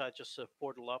defenders I just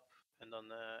portal up and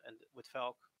then and with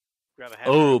Falk grab a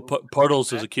hammer. Oh,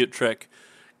 portals is a cute trick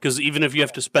because even if you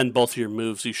have to spend both of your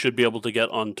moves, you should be able to get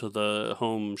onto the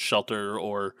home shelter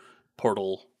or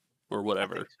portal or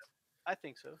whatever. I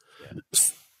think so.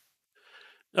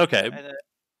 Yeah. Okay. And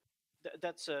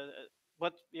that's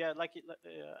but yeah, I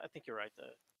think you're right.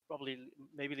 Probably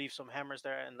maybe leave some hammers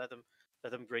there and let them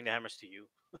bring the hammers to you.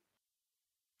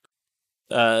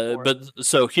 But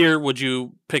so here, would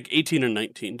you pick 18 or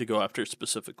 19 to go after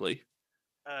specifically?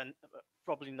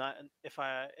 Probably not. If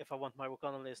I want my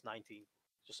Wakanda list, 19.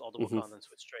 Just all the Wakandans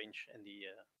with Strange and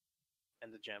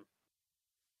the gem.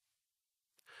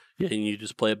 Yeah, and you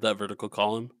just play up that vertical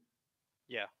column.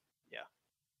 Yeah.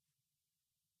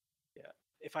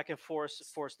 If I can force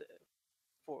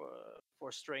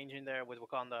Strange in there with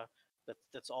Wakanda,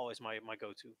 that's always my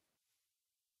go-to.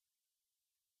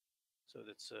 So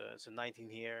it's a 19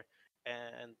 here,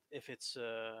 and if it's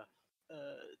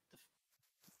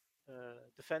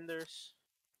defenders,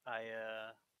 I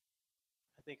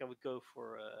think I would go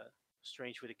for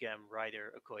Strange with a Gem,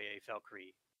 Ryder, Okoye,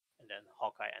 Valkyrie, and then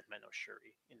Hawkeye, Ant-Man, or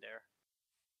Shuri in there.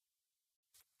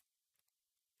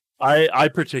 I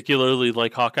particularly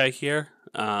like Hawkeye here,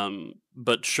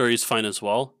 but Shuri's fine as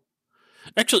well.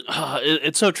 Actually,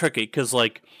 it's so tricky because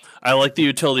like I like the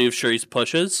utility of Shuri's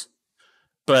pushes,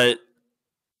 but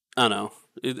I don't know.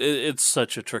 It's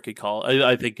such a tricky call.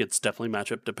 I think it's definitely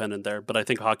matchup dependent there, but I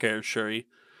think Hawkeye or Shuri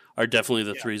are definitely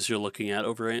the threes you're looking at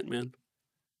over Ant-Man.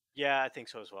 Yeah, I think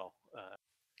so as well.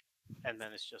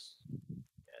 Ant-Man is just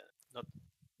not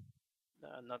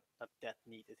that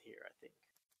needed here, I think.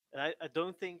 And I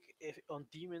don't think if on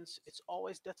Demons it's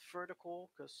always that vertical,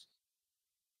 because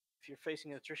if you're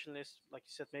facing an attrition list, like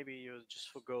you said, maybe you just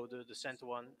forgo the center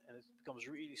one and it becomes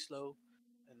really slow,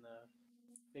 and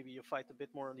maybe you fight a bit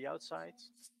more on the outside,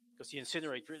 because the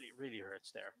Incinerate really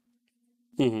hurts there.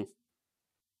 Mm-hmm.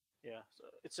 Yeah,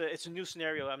 so it's a new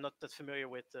scenario. I'm not that familiar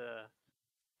with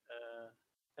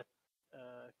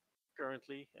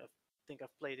currently. I think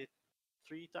I've played it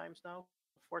 3 times now,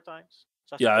 4 times.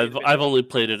 So yeah, I've only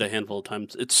played it a handful of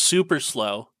times. It's super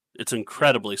slow. It's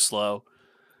incredibly slow.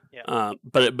 Yeah.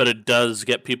 But it does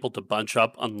get people to bunch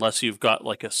up unless you've got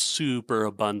like a super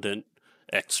abundant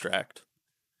extract.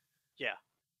 Yeah.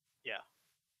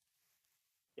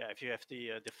 If you have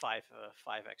the 5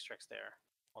 extracts there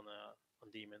on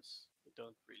Demons, you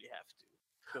don't really have to.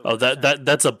 Oh,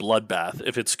 that's a bloodbath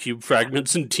if it's cube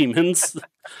fragments and demons.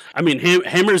 I mean,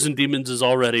 hammers and demons is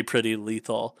already pretty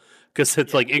lethal because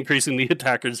it's like increasing the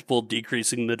attacker's pool,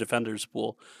 decreasing the defender's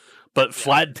pool. But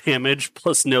flat damage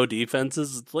plus no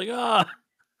defenses, it's like, Yeah.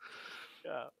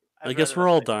 I guess we're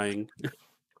all dying.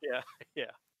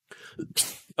 Yeah.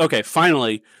 Okay,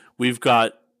 finally, we've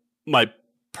got my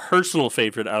personal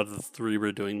favorite out of the 3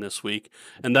 we're doing this week,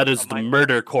 and that is the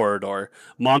Murder Corridor.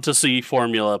 Montasy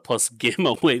formula plus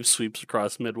gamma wave sweeps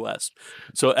across Midwest.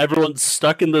 So everyone's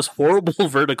stuck in this horrible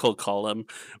vertical column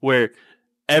where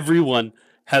everyone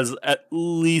has at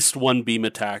least one beam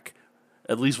attack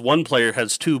at least one player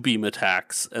has 2 beam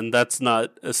attacks, and that's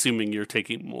not assuming you're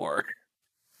taking more.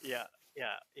 Yeah,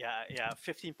 yeah.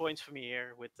 15 points for me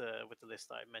here with the list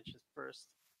I mentioned first.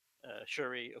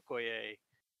 Shuri, Okoye,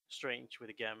 Strange with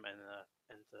a Gem, and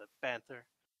Panther.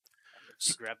 And if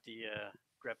you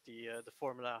grab the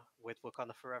formula with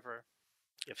Wakanda Forever,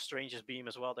 you have Strange's Beam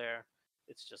as well there.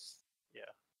 It's just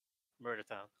Murder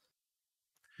Town.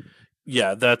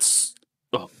 Yeah, it's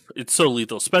so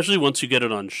lethal, especially once you get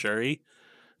it on Shuri.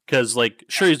 Because like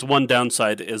Shuri's one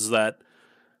downside is that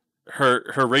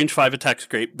her range 5 attack's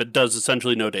great, but does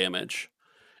essentially no damage,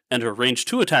 and her range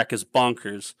 2 attack is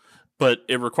bonkers, but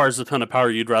it requires a ton of power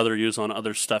you'd rather use on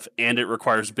other stuff, and it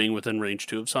requires being within range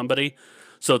 2 of somebody.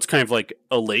 So it's kind of like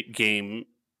a late game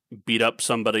beat up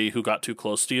somebody who got too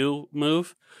close to you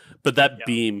move. But that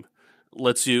beam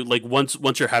lets you, like, once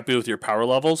you're happy with your power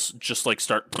levels, just like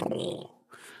start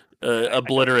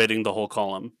obliterating the whole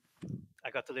column. I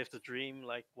got to live the dream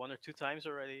like 1 or 2 times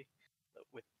already,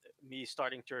 with me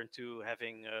starting turn 2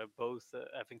 having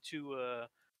having two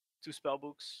spell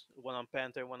books, one on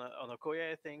Panther, one on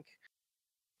Okoye, I think.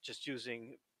 Just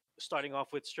starting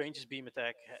off with Strange's Beam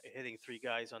attack, hitting 3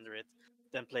 guys under it,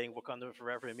 then playing Wakanda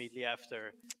Forever immediately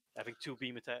after, having 2 extra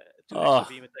beam attacks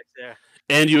there.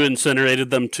 And you incinerated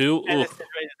them too? And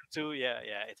incinerated them too, yeah,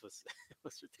 it was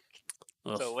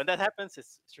ridiculous. So when that happens,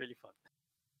 it's really fun.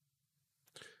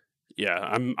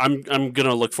 Yeah, I'm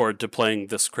gonna look forward to playing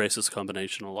this Crisis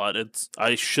combination a lot.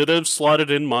 I should have slotted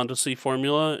in Mondesi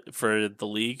formula for the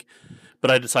league,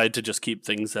 but I decided to just keep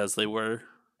things as they were.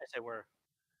 As they were.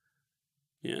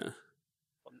 Yeah.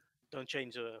 Don't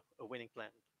change a winning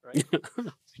plan, right?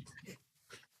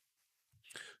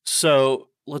 So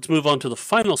let's move on to the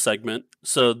final segment.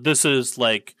 So this is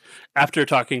like after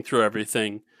talking through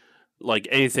everything, like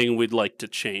anything we'd like to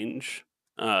change.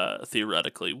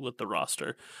 Theoretically with the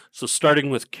roster. So starting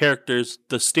with characters,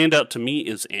 the standout to me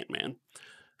is Ant-Man.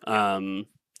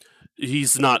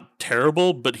 He's not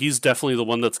terrible, but he's definitely the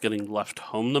one that's getting left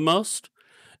home the most.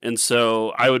 And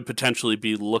so I would potentially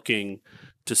be looking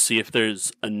to see if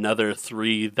there's another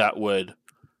 3 that would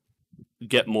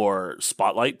get more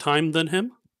spotlight time than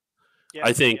him. Yeah,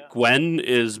 I think Gwen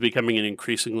is becoming an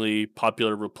increasingly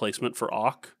popular replacement for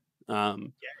Ock.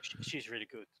 She's really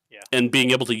good. Yeah. And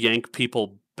being able to yank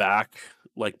people back,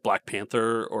 like Black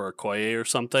Panther or Okoye or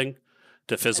something,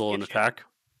 to fizzle an attack.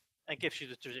 And gives you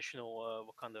the traditional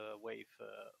Wakanda wave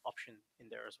option in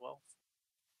there as well.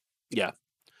 Yeah.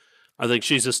 I think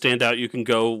she's a standout. You can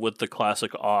go with the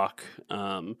classic Ock.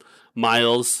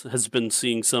 Miles has been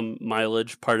seeing some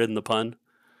mileage, pardon the pun.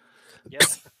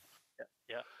 Yes.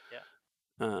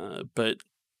 But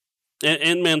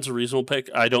Ant-Man's a reasonable pick.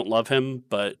 I don't love him,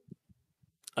 but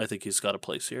I think he's got a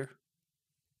place here.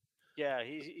 Yeah,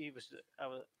 he was. I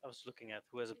was looking at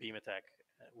who has a beam attack,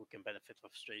 who can benefit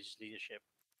from Strange's leadership,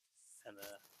 and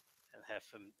have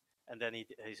him. And then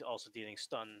he's also dealing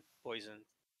stun, poison,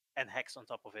 and hex on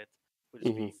top of it with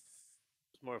his beam.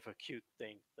 It's more of a cute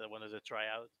thing that I wanted to try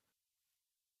out.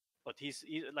 But he's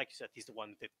like you said, he's the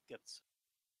one that gets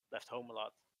left home a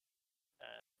lot.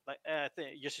 I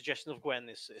think your suggestion of Gwen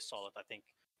is solid. I think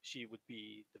she would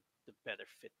be the better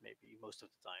fit maybe most of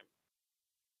the time.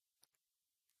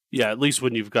 Yeah, at least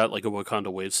when you've got like a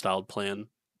Wakanda wave styled plan,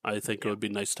 I think it would be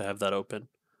nice to have that open.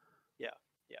 Yeah.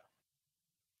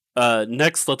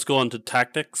 Next, let's go on to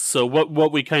tactics. So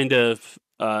what we kind of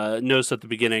noticed at the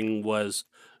beginning was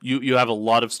you have a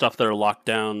lot of stuff that are locked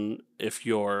down if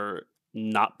you're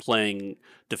not playing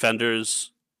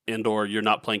defenders and or you're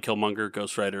not playing Killmonger,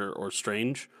 Ghost Rider, or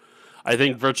Strange. I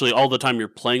think virtually all the time you're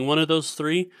playing one of those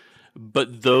 3,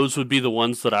 but those would be the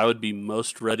ones that I would be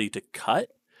most ready to cut.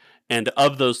 And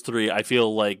of those 3, I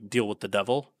feel like Deal with the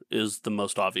Devil is the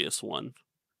most obvious one.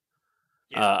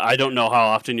 Yeah. I don't know how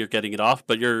often you're getting it off,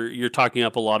 but you're talking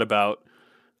up a lot about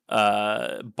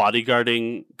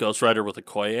bodyguarding Ghost Rider with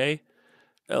Okoye.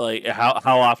 Like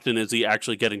how often is he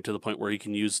actually getting to the point where he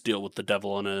can use Deal with the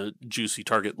Devil on a juicy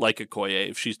target like Okoye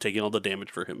if she's taking all the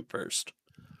damage for him first?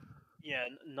 Yeah,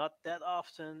 not that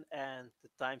often, and the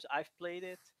times I've played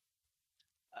it,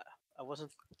 I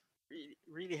wasn't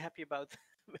really happy about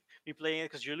me playing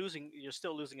it because you're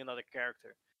still losing another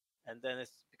character, and then it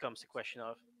becomes the question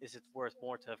of, is it worth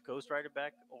more to have Ghost Rider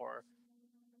back, or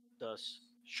does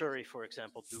Shuri, for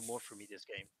example, do more for me this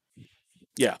game?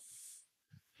 Yeah.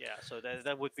 Yeah, so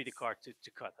that would be the card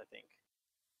to cut, I think.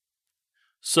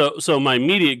 So my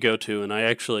immediate go-to, and I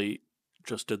actually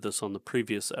just did this on the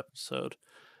previous episode,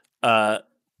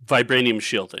 Vibranium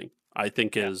Shielding, I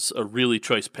think is a really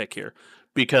choice pick here.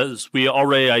 Because we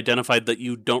already identified that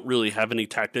you don't really have any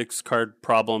tactics card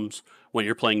problems when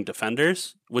you're playing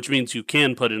defenders, which means you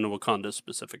can put in a Wakanda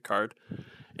specific card.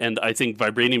 And I think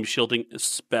Vibranium Shielding,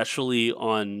 especially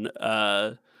on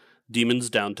Demons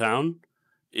Downtown,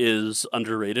 is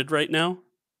underrated right now.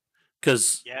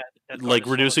 Because Yeah, that card like is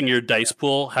solid. reducing your dice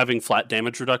pool, having flat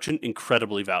damage reduction,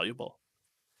 incredibly valuable.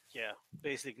 Yeah,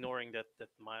 basically ignoring that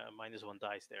 -1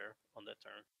 dice there on that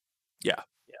turn. Yeah.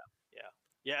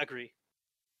 Yeah, I agree.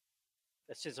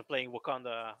 Since I'm playing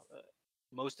Wakanda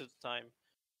most of the time,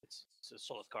 it's a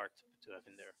solid card to have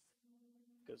in there.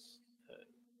 Because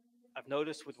I've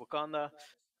noticed with Wakanda,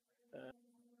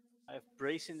 I have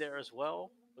Brace in there as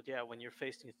well. But yeah, when you're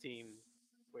facing a team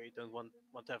where you don't want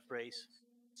to have Brace,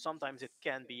 sometimes it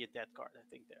can be a dead card, I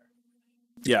think, there.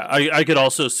 Yeah, I could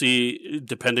also see,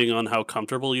 depending on how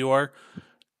comfortable you are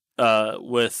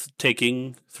with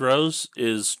taking throws,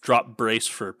 is drop Brace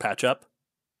for patch up.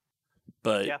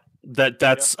 But Yeah.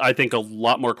 that's I think a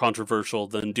lot more controversial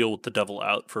than deal with the devil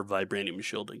out for Vibranium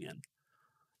Shielding in.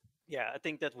 Yeah, I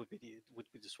think that would be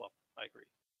the swap. I agree.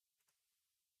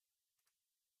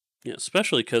 Yeah,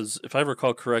 especially because if I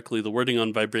recall correctly, the wording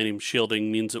on Vibranium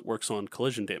Shielding means it works on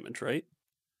collision damage, right?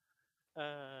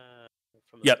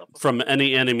 From the Yep, top of from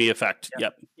any enemy effect.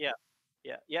 Yeah.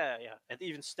 Yep. Yeah, and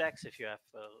even stacks if you have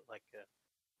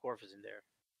Corvus in there.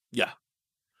 Yeah.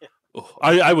 Yeah. Oh,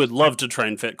 I would love to try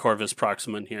and fit Corvus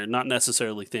Proxima in here, not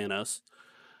necessarily Thanos.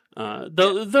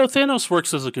 Though Thanos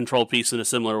works as a control piece in a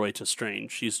similar way to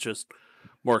Strange. He's just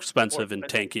more expensive and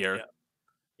tankier.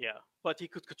 Yeah, but he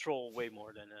could control way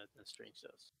more than Strange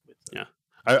does. Yeah.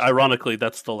 Ironically,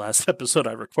 that's the last episode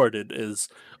I recorded is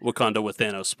Wakanda with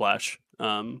Thanos Splash.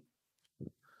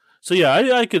 So yeah,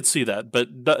 I could see that,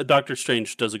 but Doctor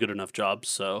Strange does a good enough job.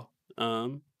 So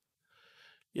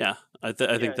yeah, I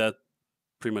think that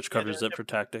pretty much covers it for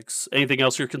tactics. Anything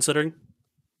else you're considering?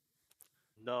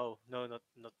 No, not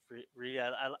really.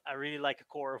 I really like a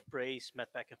core of Brace,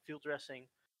 Medpack, and Field Dressing,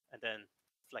 and then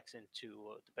flex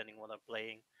into depending on what I'm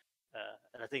playing.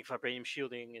 And I think Vibranium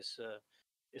Shielding is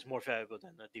more valuable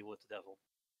than Deal with the Devil.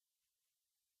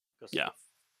 Yeah.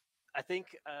 I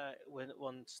think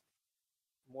once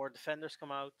more defenders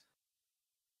come out,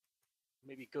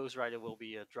 maybe Ghost Rider will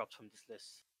be dropped from this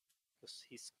list because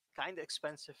he's kind of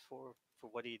expensive for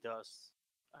what he does.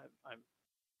 I'm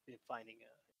been finding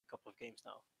a couple of games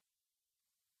now.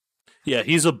 Yeah,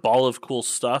 he's a ball of cool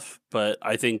stuff, but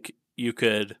I think you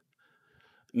could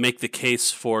make the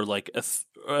case for like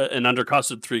an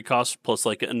undercosted 3 cost plus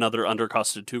like another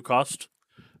undercosted 2 cost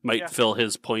might fill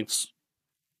his points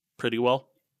pretty well.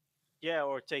 Yeah,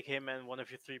 or take him and one of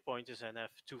your 3 pointers and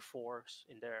have 2 4s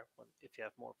in there if you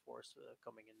have more 4s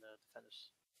coming in the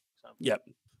defenders. Yep.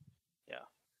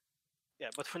 Yeah,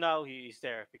 but for now he's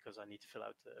there because I need to fill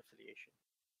out the affiliation.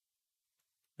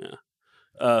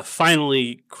 Yeah.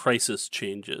 Finally, crisis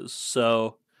changes.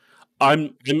 So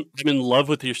I'm in love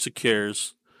with your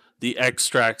secures. The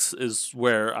extracts is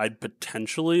where I'd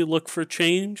potentially look for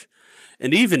change.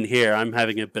 And even here, I'm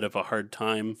having a bit of a hard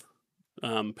time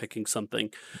picking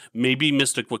something. Maybe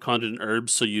Mystic Wakandan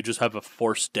Herbs, so you just have a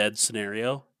force dead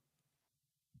scenario.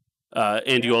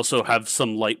 And you also have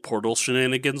some light portal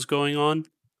shenanigans going on.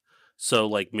 So,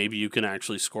 like, maybe you can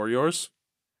actually score yours.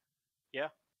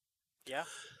 Yeah,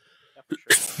 for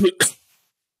sure.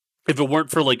 If it weren't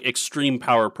for, like, extreme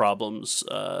power problems,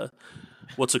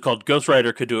 what's it called? Ghost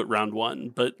Rider could do it round 1,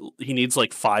 but he needs,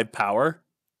 like, 5 power.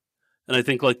 And I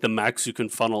think, like, the max you can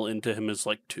funnel into him is,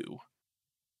 like, 2.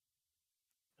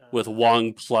 With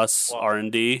Wong plus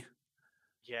R&D.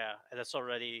 Yeah, and that's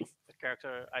already a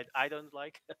character I don't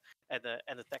like, and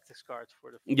a tactics card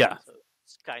for the so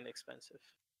it's kind of expensive.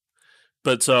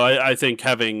 But so I think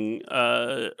having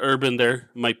Urban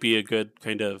there might be a good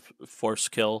kind of force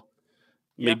kill,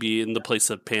 maybe in the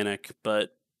place of Panic.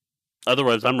 But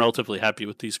otherwise, I'm relatively happy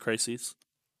with these crises.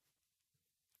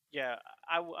 Yeah,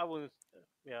 I wouldn't.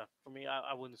 Yeah, for me,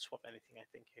 I wouldn't swap anything. I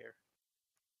think here,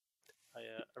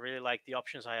 I really like the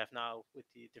options I have now with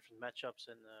the different matchups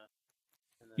and.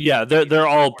 Yeah, they're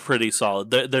all pretty solid.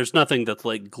 There's nothing that's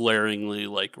like glaringly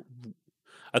like.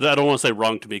 I don't want to say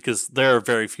wrong to me because there are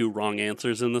very few wrong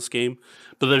answers in this game,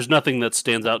 but there's nothing that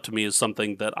stands out to me as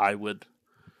something that I would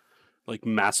like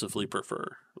massively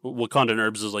prefer. Wakandan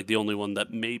Herbs is like the only one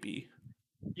that maybe.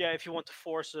 Yeah, if you want to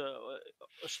force a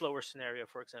slower scenario,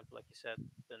 for example, like you said,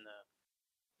 then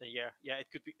yeah, it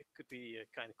could be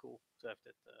kind of cool to have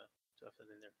that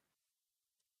in there.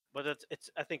 But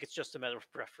I think it's just a matter of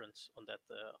preference on that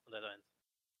end.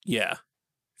 Yeah,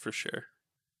 for sure.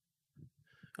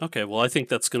 Okay, well, I think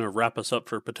that's going to wrap us up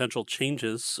for potential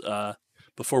changes.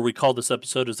 Before we call this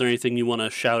episode, is there anything you want to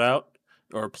shout out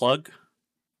or plug?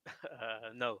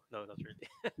 No, not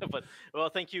really. But well,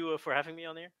 thank you for having me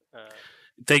on here.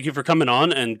 Thank you for coming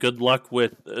on, and good luck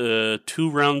with 2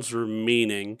 rounds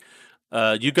remaining.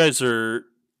 You guys are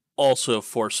also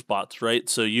 4 spots, right?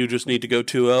 So you just need to go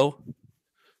 2-0.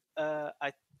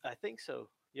 I think so.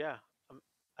 Yeah.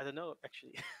 I don't know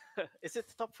actually. Is it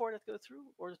the top four that go through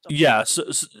or the top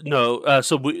six? Yeah. No.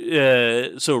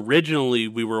 So originally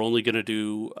we were only going to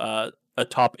do a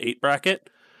top 8 bracket,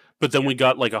 but then Yeah. we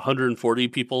got like 140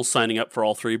 people signing up for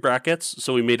all 3 brackets,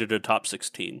 so we made it a top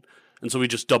 16, and so we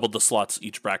just doubled the slots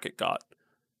each bracket got.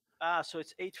 So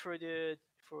it's 8 for the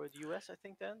US, I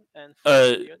think then, and 4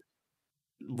 Uh, for the other.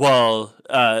 Well,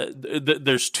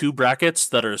 there's 2 brackets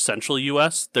that are essential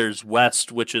U.S. There's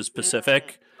West, which is Mm.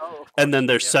 Pacific, Oh, of and course. then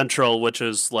there's Yeah. Central, which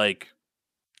is like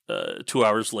 2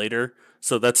 hours later.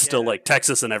 So that's still Yeah. like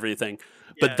Texas and everything.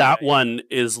 But Yeah. that one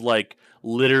is like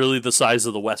literally the size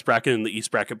of the West bracket and the East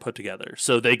bracket put together.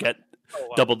 So they get Oh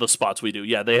wow. double the spots we do.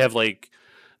 Yeah, they have like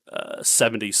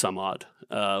 70 some odd,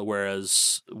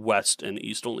 whereas West and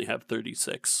East only have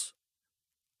 36.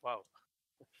 Wow.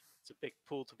 It's a big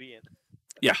pool to be in.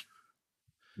 Yeah.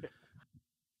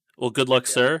 Well, good luck,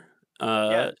 Yeah. sir. Yeah.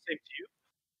 Uh, Same to you.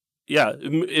 Yeah,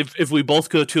 if we both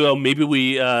go 2-0, maybe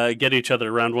we get each other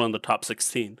around one of the top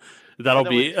 16. Yeah, That'll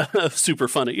that would be super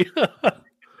funny. that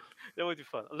would be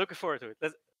fun. I'm looking forward to it.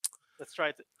 Let's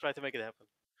try to make it happen.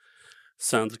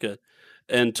 Sounds good.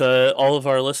 And all of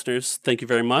our listeners, thank you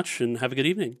very much and have a good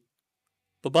evening.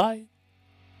 Bye bye.